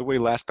 The way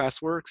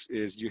LastPass works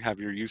is you have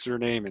your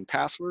username and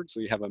password, so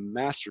you have a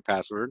master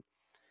password.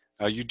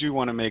 You do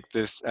want to make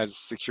this as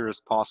secure as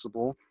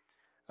possible.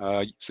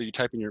 So you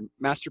type in your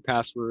master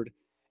password,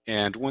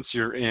 and once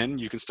you're in,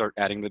 you can start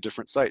adding the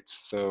different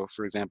sites. So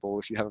for example,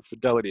 if you have a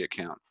Fidelity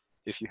account,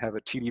 if you have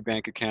a TD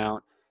Bank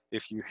account,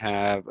 if you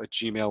have a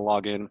Gmail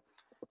login,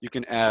 you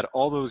can add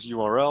all those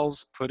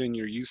URLs, put in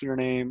your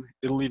username.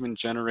 It'll even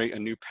generate a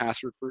new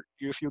password for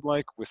you if you'd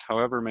like, with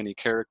however many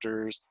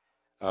characters,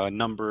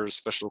 numbers,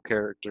 special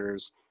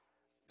characters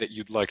that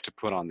you'd like to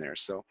put on there.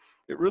 So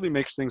it really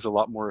makes things a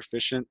lot more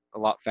efficient, a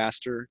lot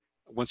faster.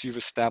 Once you've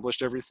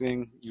established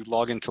everything, you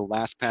log into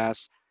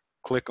LastPass,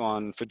 click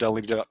on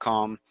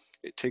fidelity.com.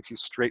 It takes you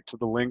straight to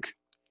the link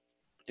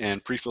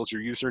and pre-fills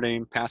your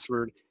username,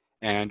 password,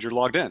 and you're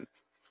logged in.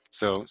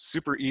 So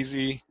super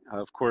easy,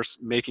 of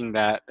course, making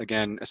that,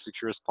 again, as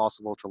secure as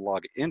possible to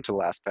log into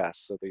LastPass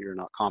so that you're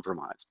not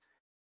compromised.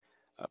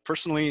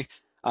 Personally,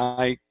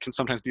 I can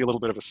sometimes be a little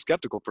bit of a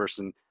skeptical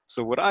person.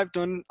 So what I've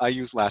done, I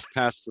use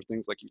LastPass for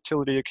things like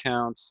utility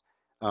accounts,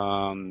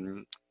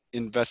 um,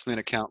 investment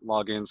account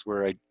logins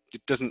where it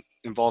doesn't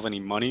involve any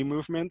money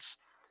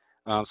movements.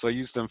 So I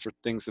use them for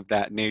things of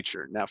that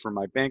nature. Now for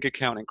my bank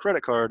account and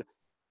credit card,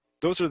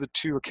 those are the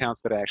two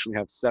accounts that I actually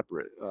have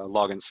separate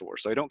logins for.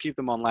 So I don't keep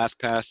them on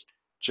LastPass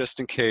just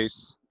in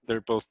case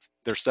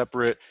they're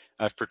separate.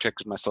 I've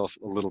protected myself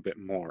a little bit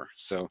more.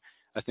 So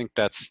I think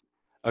that's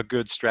a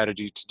good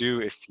strategy to do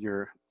if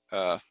you're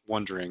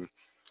wondering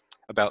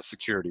about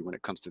security when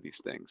it comes to these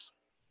things.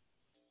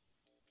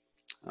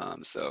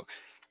 So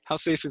how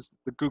safe is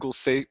the Google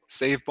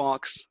save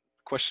box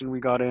question we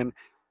got in?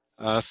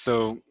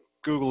 So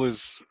Google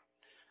is,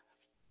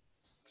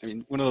 I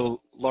mean, one of the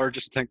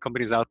largest tech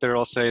companies out there.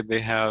 I'll say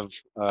they have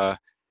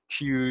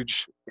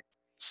huge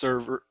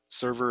server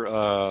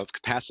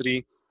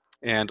capacity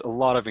and a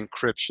lot of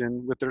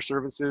encryption with their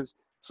services.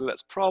 So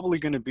that's probably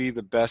going to be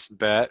the best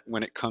bet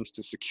when it comes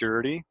to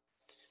security.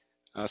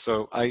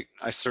 So I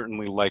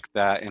certainly like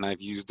that, and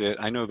I've used it.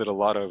 I know that a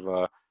lot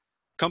of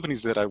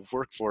companies that I've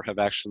worked for have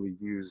actually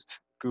used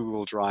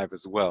Google Drive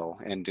as well,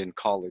 and in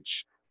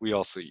college we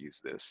also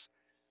use this.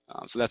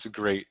 So that's a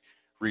great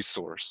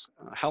resource.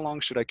 How long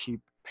should I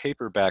keep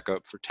paper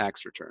backup for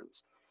tax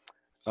returns?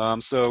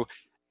 So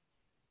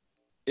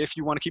if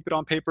you want to keep it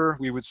on paper,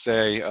 we would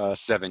say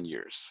 7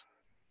 years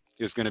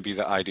is going to be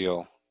the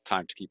ideal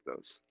time to keep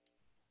those.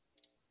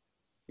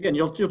 Again,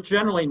 you'll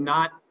generally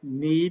not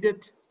need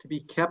it to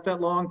be kept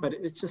that long, but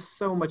it's just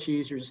so much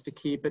easier just to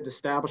keep it,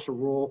 establish a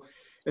rule.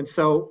 And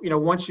so,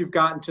 once you've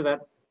gotten to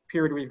that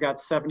period where you've got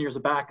 7 years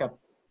of backup,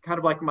 kind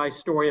of like my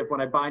story of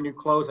when I buy new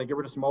clothes, I get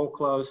rid of some old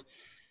clothes.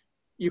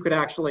 You could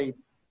actually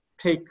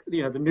take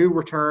the new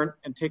return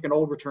and take an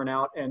old return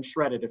out and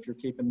shred it if you're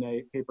keeping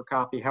a paper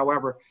copy.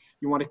 However,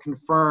 you want to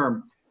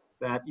confirm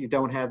that you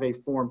don't have a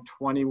form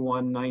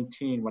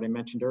 2119, what I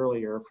mentioned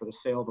earlier, for the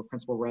sale of a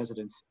principal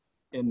residence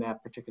in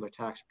that particular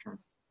tax return.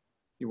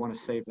 You want to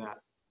save that.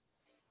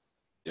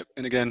 Yep.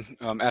 And again,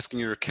 asking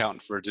your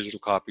accountant for a digital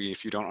copy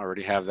if you don't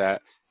already have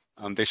that.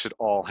 They should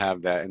all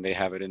have that, and they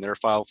have it in their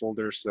file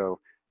folder, so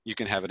you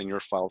can have it in your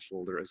file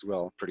folder as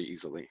well pretty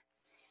easily.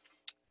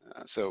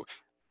 So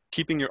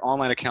keeping your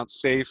online accounts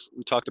safe,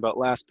 we talked about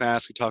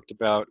LastPass, we talked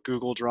about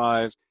Google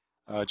Drive.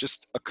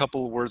 Just a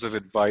couple words of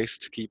advice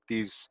to keep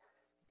these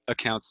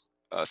accounts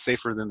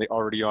safer than they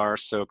already are.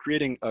 So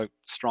creating a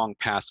strong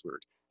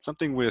password,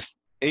 something with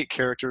 8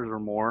 characters or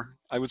more,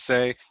 I would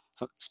say,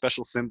 some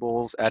special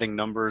symbols, adding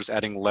numbers,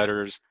 adding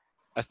letters.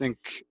 I think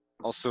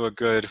also a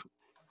good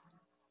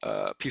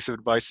piece of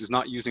advice is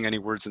not using any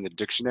words in the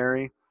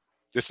dictionary.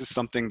 This is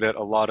something that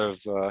a lot of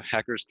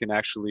hackers can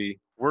actually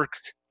work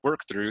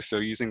through. So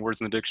using words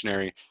in the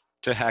dictionary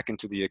to hack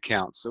into the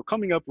account. So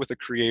coming up with a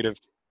creative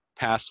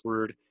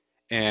password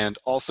and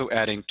also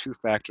adding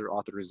two-factor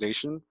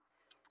authorization.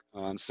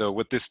 So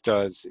what this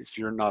does, if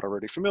you're not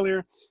already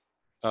familiar,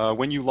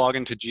 when you log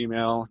into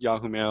Gmail,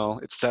 Yahoo Mail,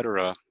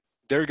 etc.,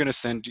 they're going to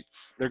send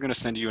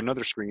you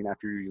another screen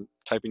after you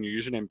type in your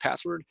username and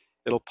password.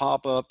 It'll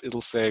pop up.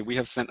 It'll say, we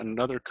have sent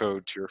another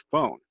code to your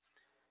phone.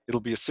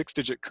 It'll be a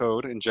 6-digit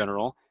code in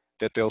general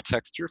that they'll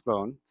text your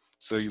phone.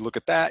 So you look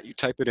at that, you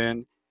type it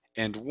in,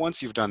 and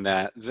once you've done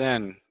that,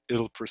 then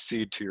it'll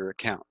proceed to your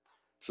account.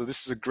 So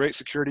this is a great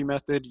security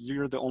method.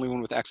 You're the only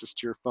one with access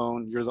to your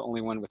phone. You're the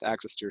only one with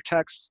access to your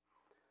texts.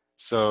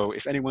 So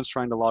if anyone's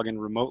trying to log in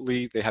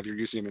remotely, they have your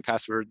username and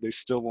password, they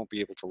still won't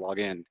be able to log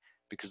in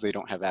because they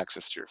don't have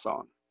access to your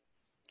phone.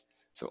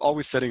 So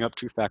always setting up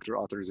two-factor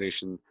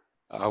authorization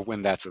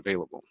when that's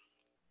available.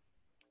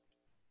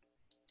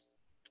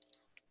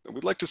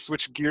 We'd like to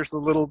switch gears a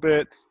little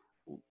bit.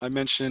 I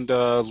mentioned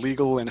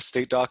legal and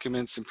estate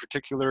documents in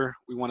particular.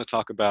 We want to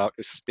talk about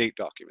estate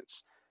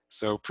documents.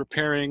 So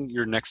preparing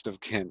your next of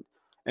kin.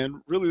 And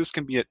really this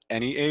can be at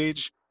any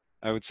age.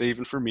 I would say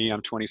even for me,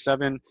 I'm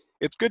 27.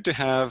 It's good to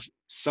have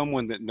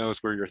someone that knows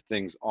where your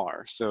things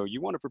are. So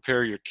you want to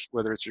prepare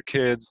whether it's your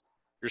kids,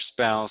 your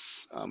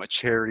spouse, a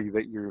charity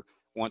that you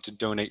want to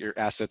donate your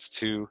assets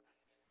to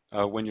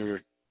when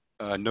you're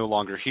no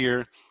longer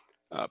here.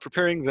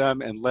 Preparing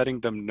them and letting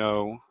them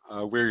know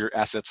where your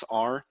assets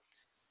are.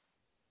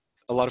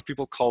 A lot of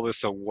people call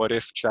this a what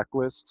if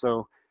checklist.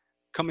 So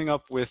coming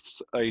up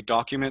with a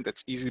document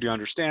that's easy to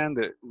understand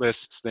that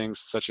lists things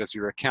such as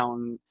your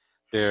accountant,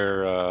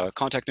 their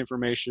contact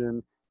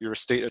information, your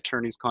estate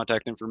attorney's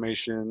contact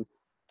information,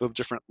 the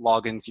different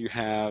logins you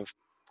have,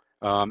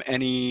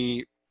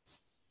 any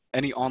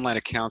online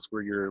accounts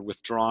where you're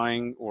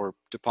withdrawing or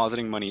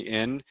depositing money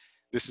in.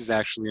 This is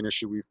actually an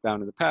issue we've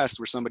found in the past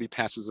where somebody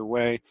passes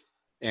away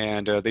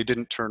and they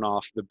didn't turn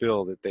off the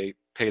bill that they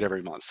paid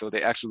every month. So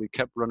they actually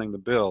kept running the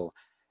bill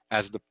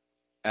as the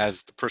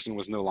person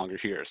was no longer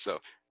here. So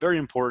very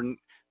important,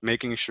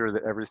 making sure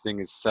that everything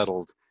is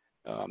settled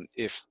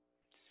if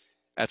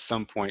at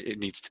some point it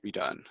needs to be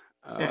done.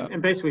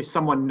 And basically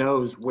someone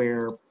knows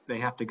where they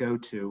have to go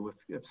to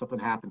if something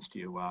happens to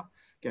you.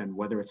 Again,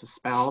 whether it's a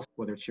spouse,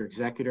 whether it's your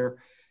executor,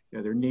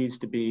 there needs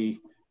to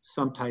be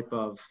some type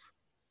of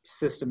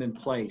system in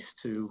place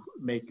to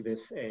make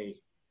this a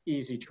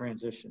easy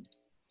transition.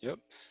 Yep.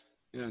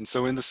 And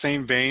so in the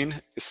same vein,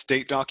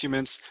 estate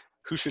documents,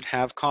 who should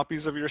have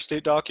copies of your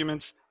estate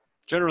documents?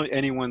 Generally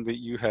anyone that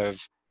you have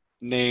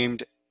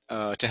named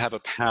to have a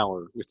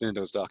power within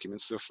those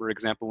documents. So for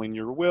example, in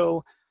your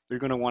will, you're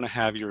going to want to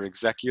have your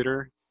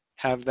executor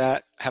have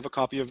a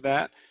copy of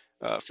that.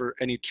 For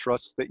any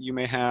trusts that you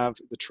may have,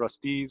 the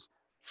trustees,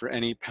 for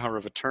any power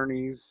of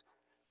attorneys,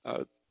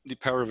 the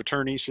power of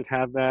attorney should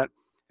have that.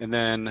 And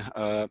then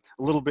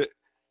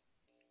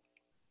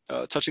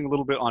touching a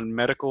little bit on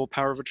medical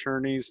power of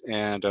attorneys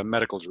and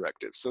medical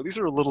directives. So these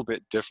are a little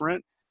bit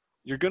different.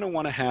 You're going to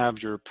want to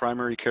have your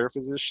primary care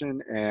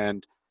physician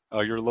and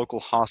your local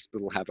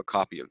hospital have a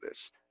copy of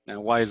this. Now,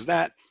 why is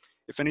that?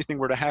 If anything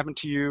were to happen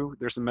to you,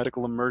 there's a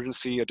medical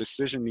emergency, a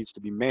decision needs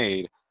to be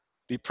made,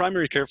 the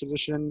primary care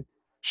physician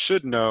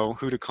should know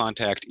who to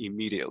contact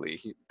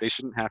immediately. They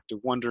shouldn't have to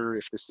wonder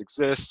if this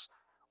exists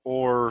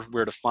or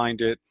where to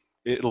find it.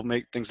 It'll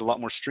make things a lot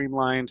more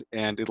streamlined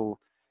and it'll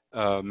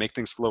make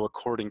things flow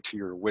according to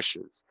your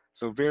wishes.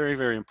 So very,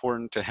 very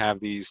important to have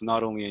these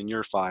not only in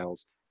your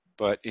files,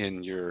 but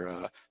in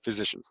your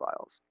physician's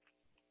files.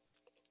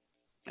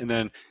 And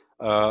then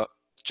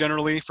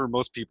generally for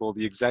most people,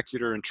 the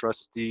executor and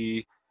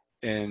trustee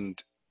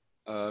and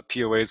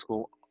POAs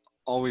will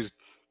always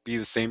be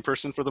the same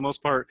person for the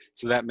most part.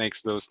 So that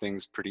makes those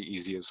things pretty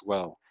easy as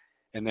well.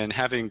 And then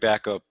having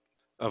backup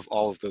of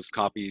all of those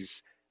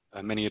copies,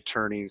 many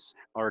attorneys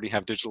already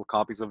have digital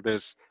copies of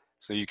this.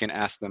 So you can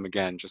ask them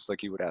again, just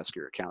like you would ask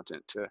your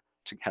accountant to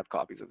have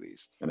copies of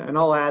these. And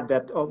I'll add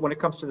that when it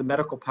comes to the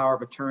medical power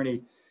of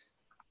attorney,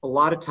 a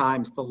lot of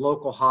times the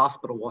local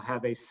hospital will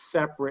have a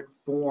separate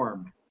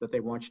form that they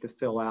want you to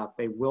fill out.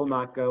 They will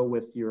not go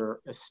with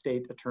your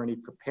estate attorney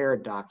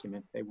prepared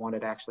document. They want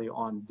it actually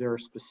on their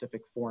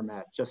specific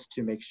format just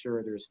to make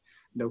sure there's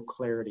no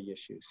clarity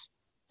issues.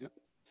 Yep.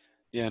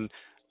 And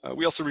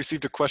we also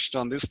received a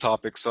question on this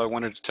topic, so I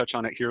wanted to touch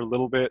on it here a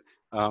little bit.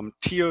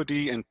 TOD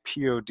and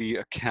POD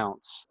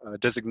accounts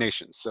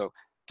designations. So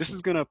this is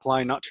going to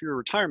apply not to your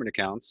retirement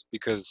accounts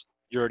because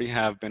you already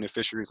have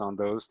beneficiaries on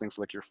those, things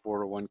like your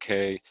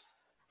 401k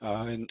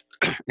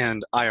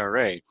and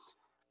IRA.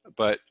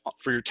 But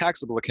for your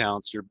taxable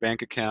accounts, your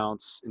bank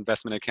accounts,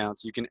 investment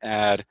accounts, you can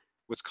add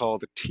what's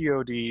called a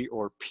TOD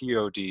or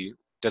POD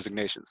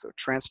designation. So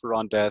transfer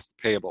on death,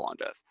 payable on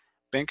death.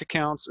 bank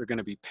accounts are going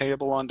to be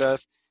payable on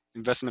death.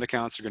 Investment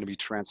accounts are going to be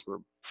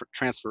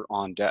transfer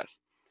on death.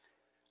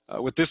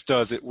 What this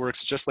does, it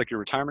works just like your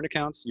retirement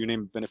accounts. You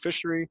name a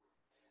beneficiary.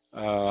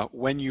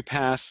 When you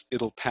pass,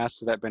 it'll pass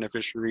to that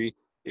beneficiary.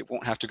 It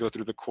won't have to go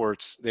through the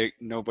courts.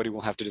 Nobody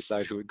will have to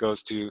decide who it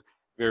goes to.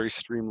 Very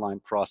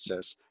streamlined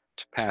process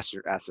to pass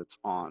your assets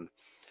on.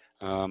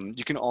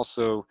 You can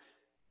also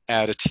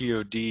add a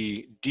TOD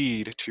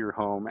deed to your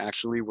home,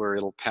 actually, where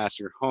it'll pass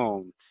your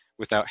home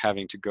without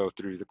having to go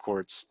through the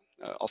courts,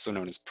 also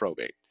known as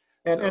probate.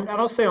 And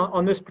I'll say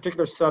on this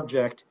particular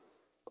subject,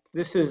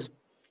 this is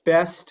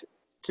best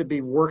to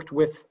be worked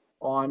with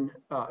on,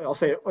 I'll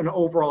say, an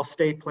overall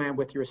estate plan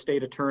with your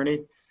estate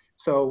attorney.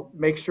 So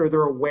make sure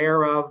they're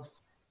aware of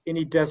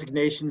any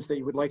designations that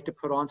you would like to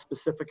put on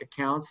specific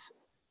accounts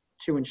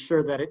to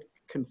ensure that it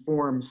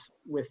conforms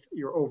with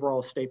your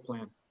overall estate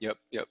plan. Yep.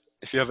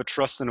 If you have a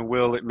trust and a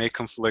will, it may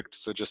conflict,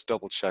 so just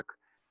double check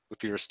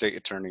with your estate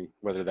attorney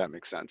whether that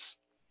makes sense.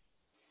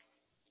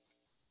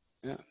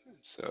 Yeah,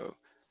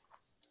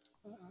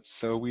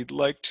 so we'd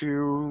like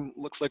to,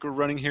 looks like we're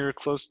running here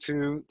close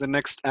to the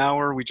next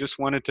hour. We just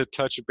wanted to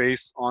touch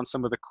base on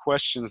some of the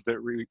questions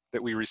that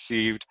we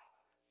received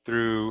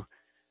through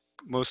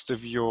most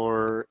of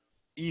your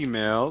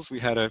emails. We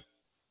had a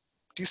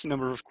decent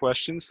number of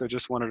questions, so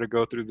just wanted to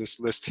go through this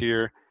list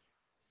here.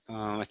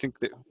 I think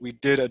that we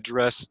did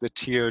address the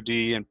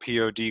TOD and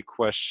POD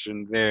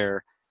question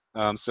there.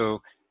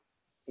 So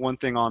one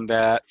thing on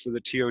that for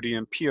the TOD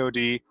and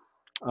POD,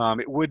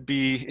 it would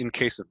be in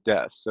case of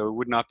death. So it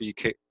would not be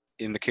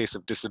in the case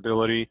of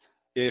disability.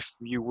 If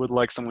you would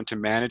like someone to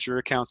manage your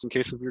accounts in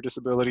case of your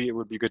disability, it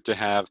would be good to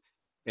have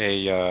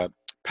a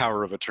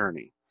power of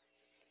attorney.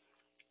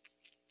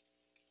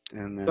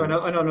 And then, so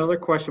I know another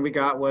question we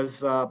got was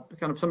kind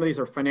of, some of these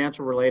are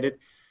financial related.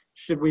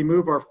 Should we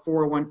move our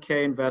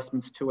 401k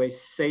investments to a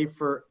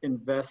safer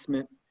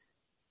investment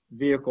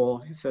vehicle?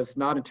 He says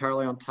not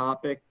entirely on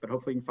topic, but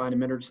hopefully you can find a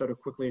minute or so to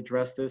quickly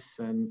address this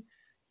and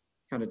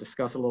kind of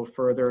discuss a little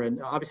further.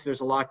 And obviously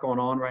there's a lot going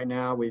on right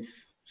now. We've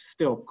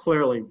still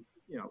clearly,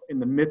 in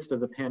the midst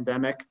of the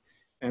pandemic,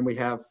 and we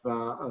have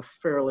a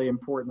fairly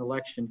important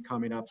election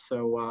coming up.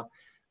 So a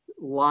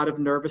lot of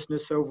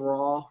nervousness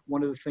overall.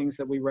 One of the things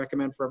that we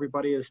recommend for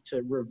everybody is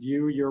to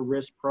review your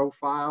risk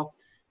profile,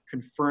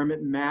 confirm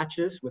it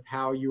matches with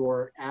how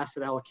your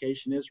asset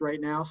allocation is right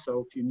now.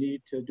 So if you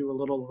need to do a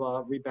little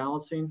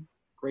rebalancing,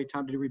 great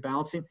time to do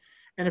rebalancing.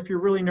 And if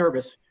you're really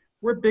nervous,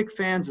 we're big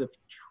fans of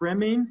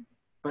trimming,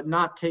 but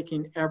not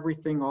taking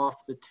everything off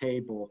the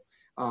table.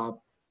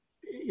 So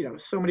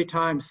many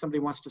times somebody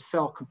wants to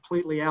sell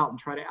completely out and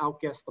try to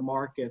outguess the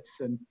markets.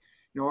 And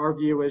our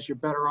view is you're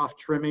better off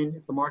trimming.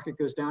 If the market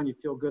goes down, you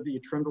feel good that you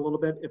trimmed a little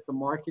bit. If the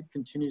market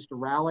continues to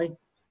rally,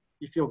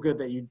 you feel good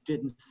that you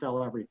didn't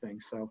sell everything.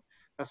 So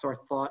that's our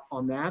thought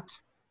on that.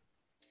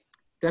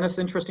 Dennis,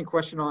 interesting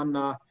question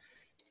on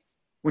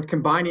when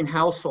combining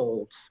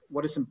households,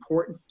 what is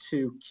important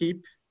to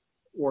keep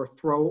or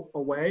throw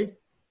away?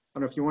 I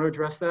don't know if you want to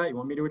address that. You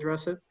want me to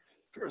address it?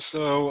 sure.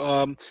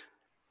 So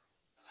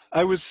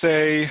I would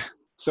say,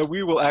 so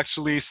we will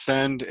actually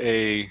send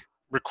a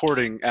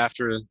recording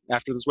after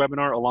this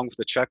webinar along with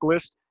the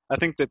checklist. I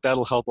think that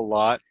that'll help a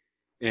lot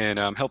in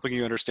helping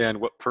you understand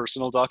what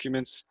personal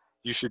documents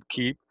you should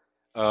keep.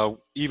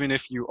 Even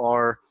if you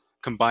are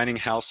combining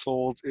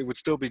households, it would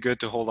still be good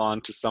to hold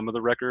on to some of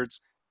the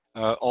records.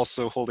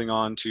 Also holding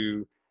on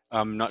to,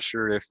 I'm not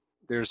sure if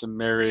there's a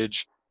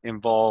marriage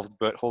involved,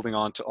 but holding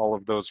on to all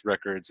of those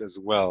records as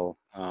well.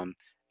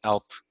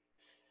 Alp.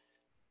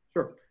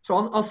 Sure. So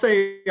I'll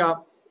say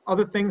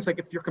other things, like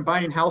if you're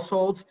combining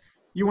households,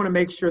 you want to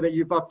make sure that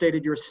you've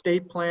updated your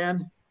estate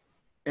plan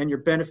and your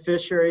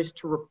beneficiaries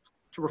to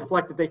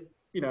reflect that they,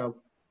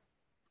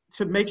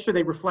 to make sure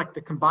they reflect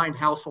the combined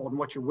household and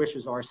what your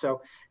wishes are.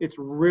 So it's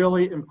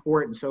really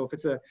important. So if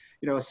it's a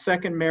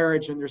second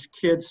marriage and there's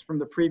kids from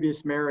the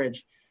previous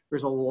marriage,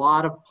 there's a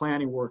lot of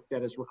planning work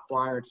that is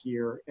required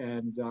here,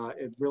 and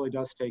it really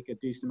does take a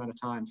decent amount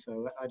of time.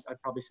 So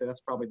I'd probably say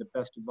that's probably the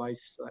best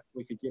advice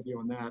we could give you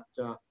on that.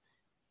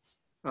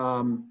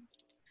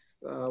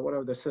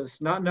 Whatever this says,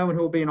 not knowing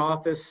who will be in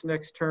office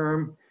next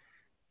term.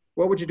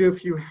 What would you do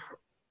if you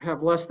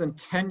have less than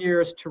 10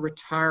 years to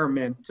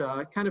retirement?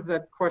 Kind of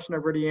that question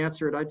I've already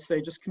answered. I'd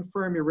say just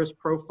confirm your risk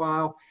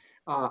profile.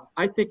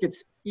 I think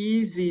it's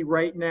easy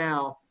right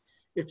now.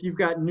 If you've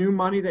got new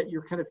money that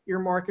you're kind of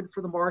earmarking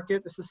for the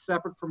market, this is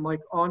separate from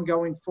like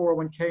ongoing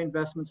 401k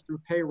investments through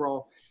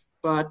payroll.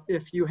 But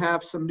if you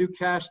have some new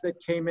cash that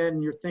came in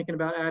and you're thinking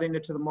about adding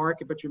it to the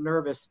market, but you're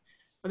nervous,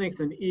 I think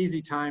it's an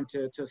easy time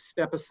to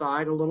step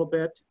aside a little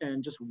bit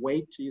and just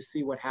wait till you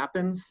see what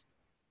happens.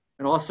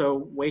 And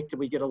also wait till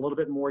we get a little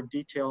bit more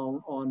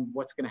detail on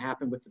what's going to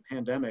happen with the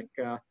pandemic.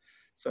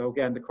 So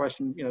again, the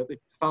question, the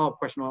follow-up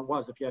question on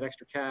was if you had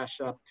extra cash.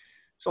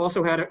 So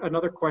also had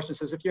another question,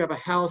 says if you have a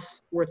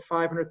house worth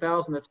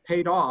 $500,000 that's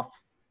paid off,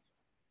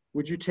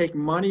 would you take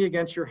money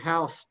against your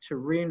house to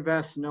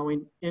reinvest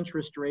knowing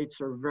interest rates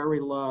are very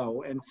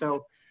low? And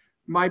so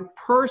my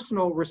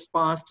personal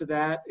response to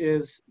that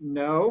is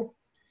no.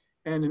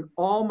 And in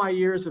all my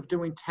years of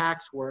doing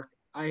tax work,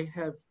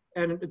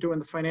 and doing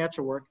the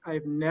financial work,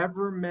 I've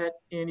never met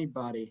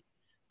anybody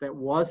that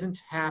wasn't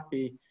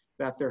happy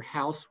that their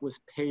house was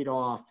paid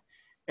off.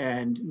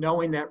 And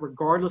knowing that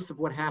regardless of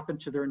what happened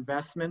to their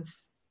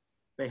investments,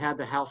 they had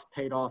the house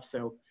paid off.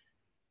 So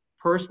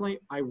personally,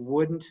 I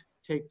wouldn't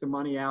take the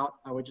money out.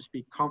 I would just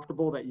be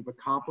comfortable that you've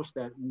accomplished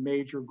that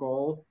major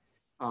goal.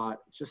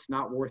 It's just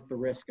not worth the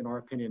risk, in our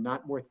opinion,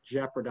 not worth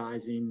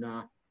jeopardizing,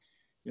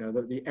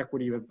 the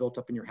equity you have built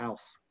up in your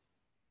house.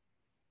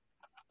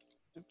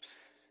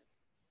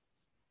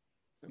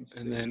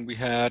 And then we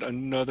had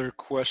another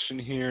question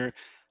here.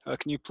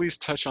 Can you please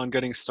touch on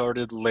getting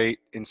started late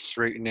in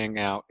straightening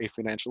out a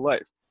financial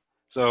life?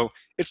 So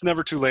it's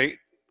never too late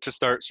to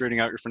start straightening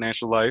out your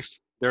financial life.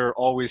 There are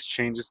always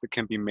changes that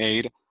can be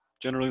made.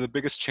 Generally, the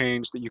biggest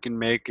change that you can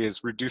make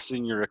is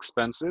reducing your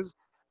expenses,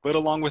 but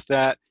along with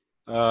that,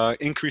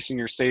 increasing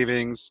your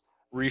savings,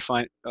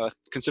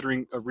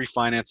 considering a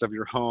refinance of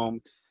your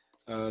home,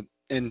 uh,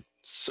 and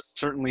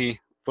certainly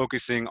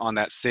focusing on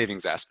that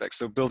savings aspect.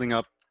 So building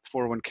up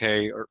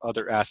 401k or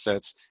other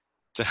assets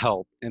to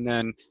help. And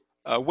then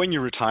when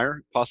you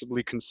retire,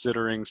 possibly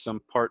considering some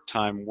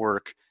part-time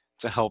work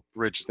to help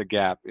bridge the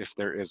gap if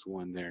there is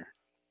one there.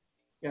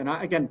 Yeah, and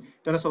again,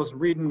 Dennis, I was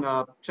reading,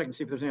 checking to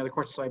see if there's any other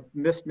questions. I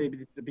missed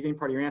maybe the beginning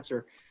part of your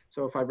answer.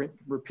 So if I'm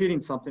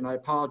repeating something, I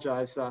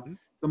apologize.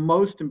 The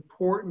most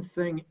important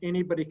thing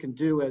anybody can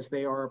do as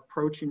they are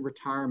approaching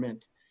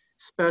retirement,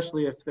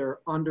 especially if they're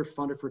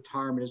underfunded for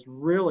retirement, is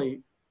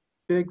really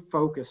big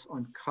focus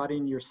on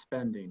cutting your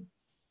spending.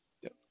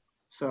 Yep.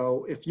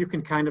 So if you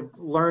can kind of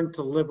learn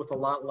to live with a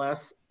lot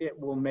less, it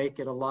will make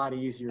it a lot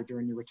easier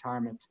during your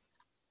retirement.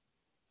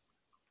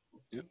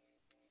 Yep.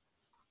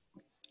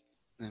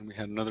 And we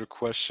had another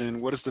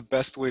question. What is the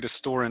best way to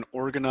store and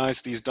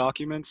organize these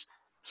documents?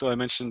 So I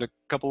mentioned a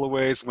couple of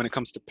ways when it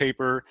comes to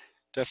paper,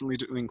 definitely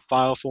doing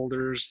file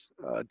folders,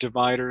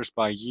 dividers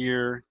by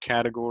year,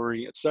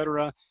 category,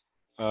 etc.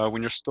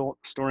 When you're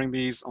storing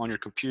these on your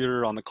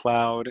computer, on the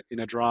cloud, in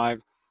a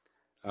drive,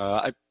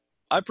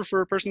 I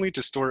prefer personally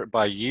to store it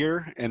by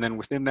year, and then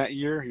within that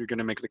year, you're going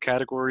to make the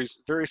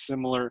categories very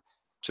similar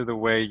to the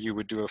way you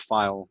would do a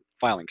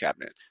filing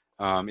cabinet.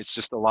 It's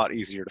just a lot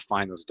easier to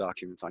find those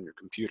documents on your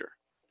computer.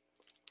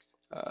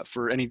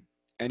 For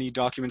any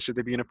documents, should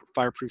they be in a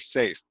fireproof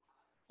safe?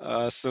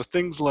 So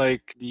things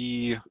like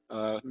the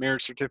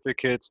marriage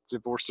certificates,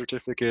 divorce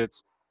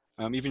certificates,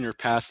 even your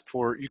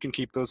passport, you can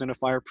keep those in a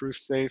fireproof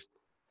safe.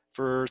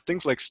 For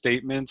things like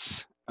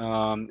statements,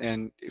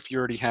 and if you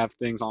already have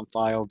things on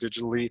file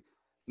digitally,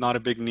 not a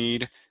big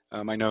need.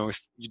 I know if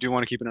you do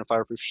want to keep it in a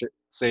fireproof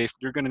safe,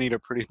 you're going to need a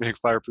pretty big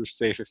fireproof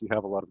safe if you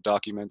have a lot of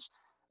documents.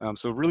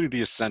 So really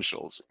the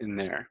essentials in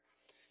there.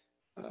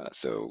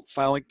 So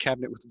filing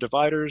cabinet with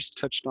dividers,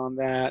 touched on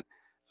that.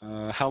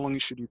 How long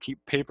should you keep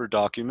paper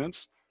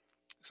documents?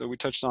 So we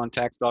touched on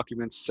tax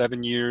documents,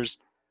 7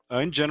 years.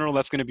 In general,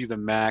 that's going to be the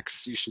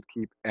max you should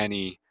keep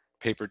any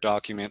paper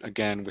document.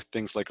 Again, with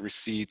things like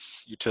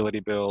receipts, utility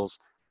bills,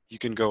 you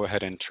can go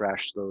ahead and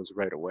trash those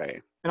right away.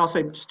 And I'll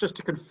say, just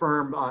to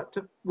confirm,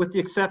 with the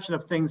exception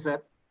of things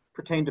that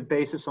pertain to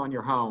basis on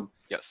your home.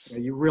 Yes.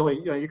 You really,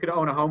 you could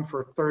own a home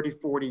for 30,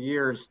 40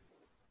 years.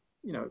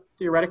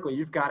 Theoretically,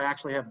 you've got to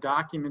actually have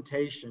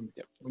documentation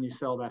when you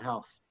sell that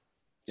house.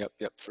 Yep,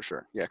 for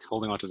sure. Yeah,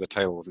 holding on to the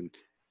titles and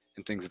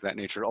things of that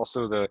nature.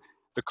 Also the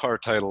car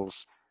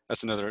titles,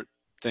 that's another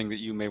thing that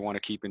you may want to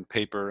keep in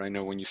paper. I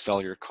know when you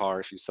sell your car,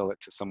 if you sell it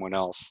to someone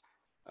else,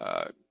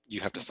 you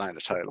have to sign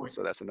the title.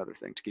 So that's another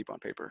thing to keep on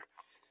paper.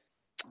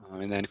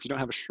 And then if you don't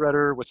have a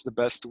shredder, what's the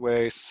best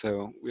way?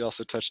 So we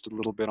also touched a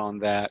little bit on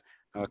that,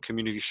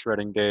 community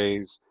shredding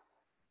days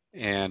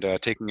and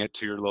taking it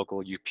to your local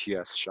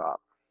UPS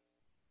shop.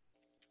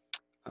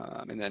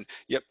 And then,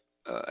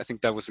 I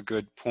think that was a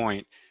good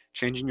point.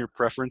 Changing your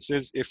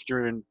preferences if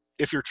you're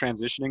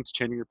transitioning to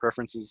changing your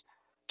preferences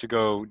to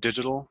go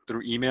digital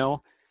through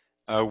email.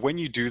 When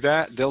you do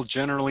that, they'll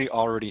generally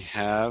already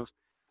have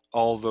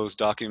all those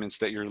documents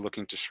that you're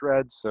looking to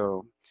shred.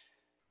 So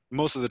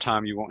most of the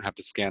time you won't have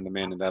to scan them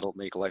in, and that'll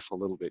make life a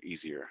little bit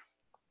easier.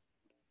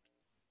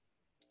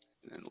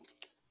 And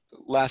the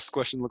last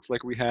question looks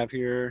like we have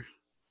here.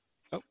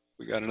 Oh,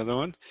 we got another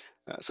one.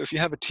 So if you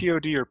have a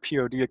TOD or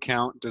POD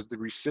account, does the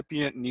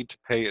recipient need to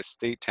pay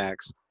estate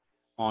tax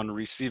on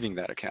receiving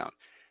that account?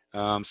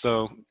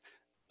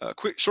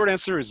 Quick short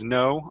answer is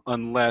no,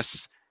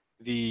 unless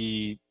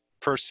the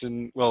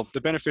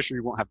the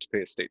beneficiary won't have to pay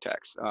estate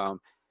tax.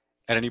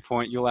 At any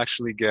point, you'll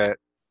actually get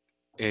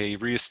a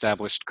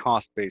reestablished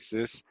cost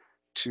basis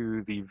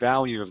to the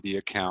value of the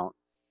account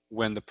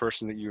when the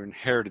person that you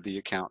inherited the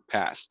account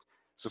passed.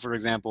 So for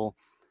example,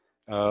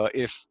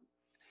 if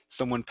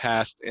someone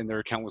passed and their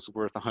account was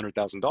worth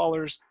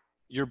 $100,000,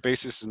 your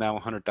basis is now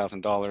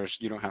 $100,000.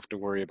 You don't have to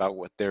worry about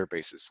what their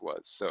basis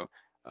was. So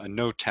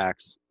no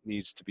tax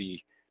needs to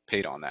be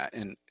paid on that.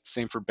 And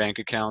same for bank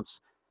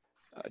accounts.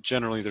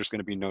 Generally, there's going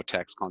to be no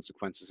tax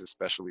consequences,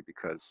 especially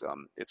because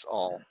it's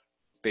all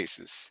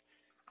basis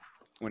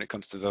when it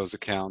comes to those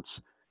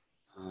accounts.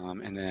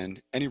 And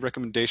then any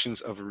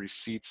recommendations of a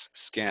receipts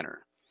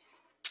scanner.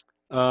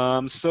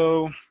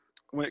 So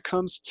when it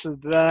comes to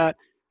that,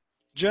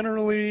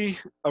 generally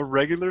a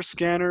regular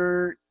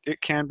scanner, it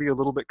can be a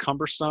little bit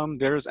cumbersome.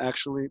 There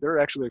are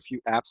actually a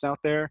few apps out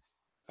there.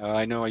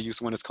 I know I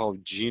use one. It's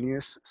called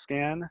Genius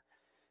Scan,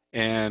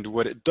 and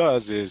what it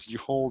does is you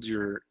hold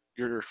your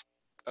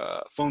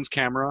phone's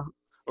camera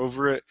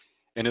over it,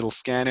 and it'll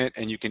scan it,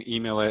 and you can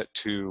email it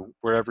to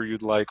wherever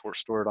you'd like, or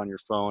store it on your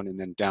phone, and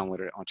then download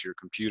it onto your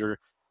computer.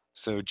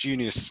 So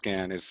Genius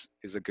Scan is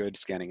a good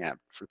scanning app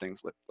for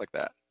things like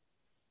that.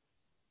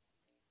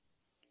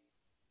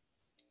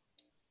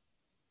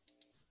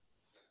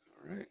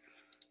 All right.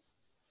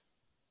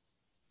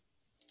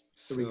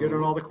 Are we good on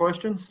So all the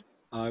questions?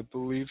 I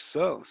believe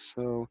so.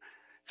 So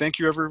thank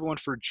you everyone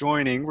for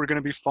joining. We're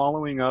going to be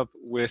following up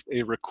with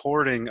a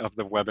recording of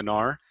the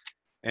webinar,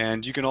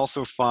 and you can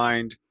also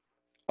find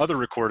other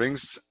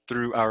recordings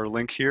through our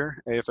link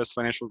here,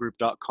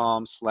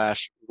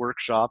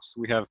 afsfinancialgroup.com/workshops.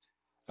 We have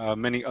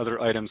many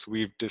other items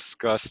we've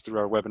discussed through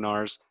our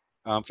webinars.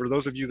 For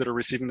those of you that are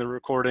receiving the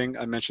recording,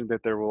 I mentioned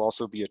that there will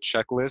also be a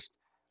checklist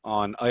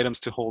on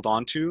items to hold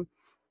on to,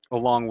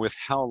 along with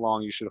how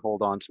long you should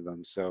hold on to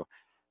them. So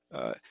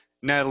uh,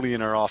 Natalie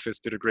in our office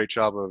did a great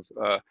job of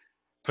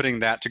putting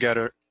that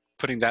together,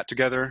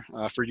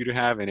 for you to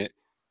have, and it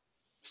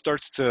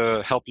starts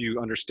to help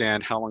you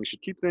understand how long you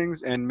should keep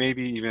things, and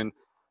maybe even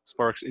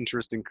sparks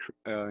interest in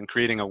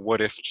creating a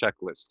what if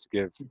checklist to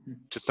give Mhm.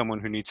 to someone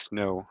who needs to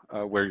know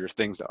where your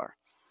things are.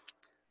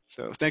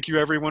 So thank you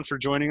everyone for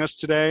joining us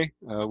today.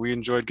 We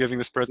enjoyed giving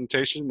this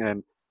presentation,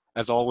 and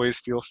as always,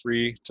 feel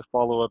free to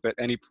follow up at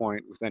any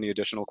point with any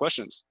additional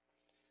questions.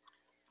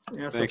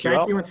 Yeah, so Thank you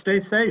thank all. you and stay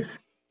safe.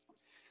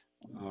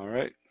 All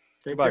right.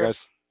 Take Goodbye, care.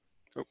 guys.